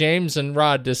so James and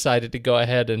Rod decided to go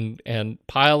ahead and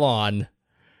pile on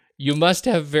You must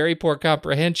have very poor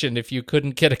comprehension if you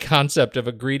couldn't get a concept of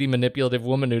a greedy, manipulative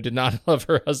woman who did not love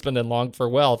her husband and longed for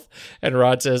wealth. And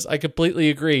Rod says, I completely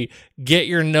agree. Get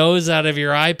your nose out of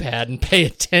your iPad and pay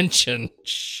attention.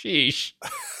 Sheesh.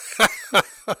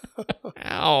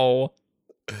 Ow.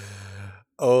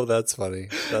 Oh, that's funny.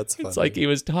 That's funny. It's like he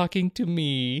was talking to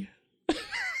me.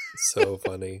 So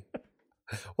funny.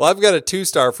 Well, I've got a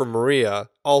 2-star from Maria.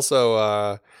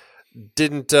 Also,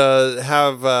 didn't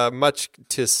have much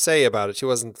to say about it. She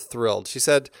wasn't thrilled. She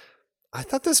said, I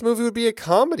thought this movie would be a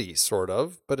comedy, sort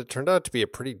of, but it turned out to be a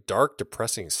pretty dark,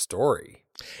 depressing story.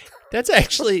 That's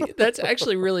actually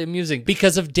really amusing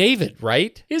because of David,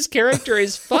 right? His character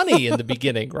is funny in the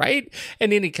beginning, right?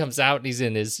 And then he comes out and he's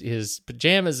in his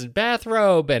pajamas and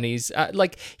bathrobe, and he's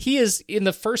he is in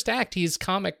the first act. He's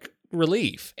comic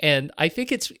relief, and I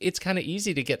think it's kind of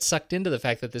easy to get sucked into the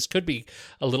fact that this could be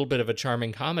a little bit of a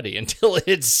charming comedy until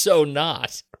it's so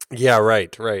not. Yeah,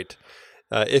 right.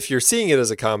 If you're seeing it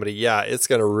as a comedy, yeah, it's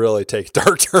going to really take a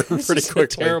dark turn pretty quickly.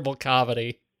 A terrible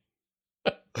comedy.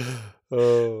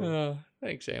 Oh.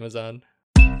 Thanks, Amazon.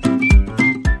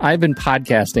 I've been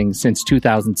podcasting since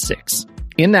 2006.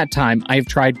 In that time, I've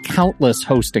tried countless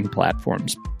hosting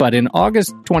platforms, but in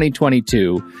August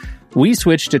 2022, we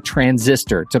switched to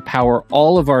Transistor to power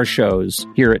all of our shows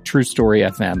here at True Story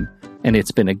FM, and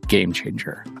it's been a game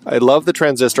changer. I love the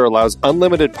Transistor allows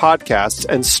unlimited podcasts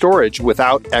and storage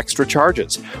without extra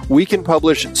charges. We can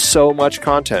publish so much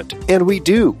content, and we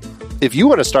do. If you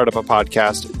want to start up a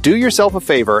podcast, do yourself a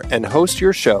favor and host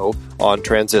your show on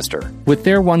Transistor. With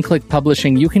their one-click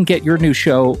publishing, you can get your new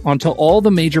show onto all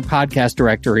the major podcast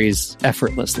directories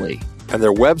effortlessly. And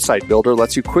their website builder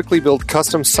lets you quickly build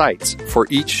custom sites for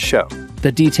each show.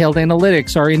 The detailed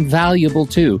analytics are invaluable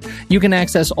too. You can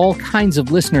access all kinds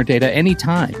of listener data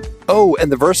anytime. Oh,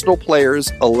 and the versatile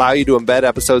players allow you to embed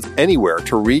episodes anywhere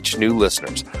to reach new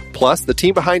listeners. Plus, the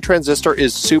team behind Transistor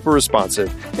is super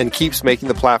responsive and keeps making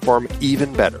the platform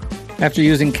even better. After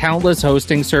using countless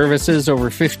hosting services over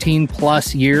 15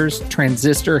 plus years,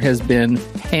 Transistor has been,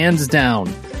 hands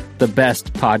down, the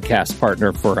best podcast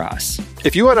partner for us.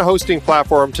 If you want a hosting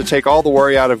platform to take all the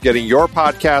worry out of getting your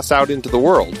podcast out into the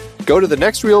world, go to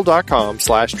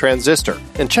thenextreel.com/transistor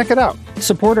and check it out.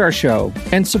 Support our show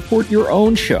and support your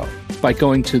own show by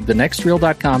going to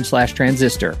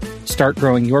thenextreel.com/transistor. Start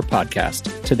growing your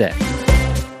podcast today.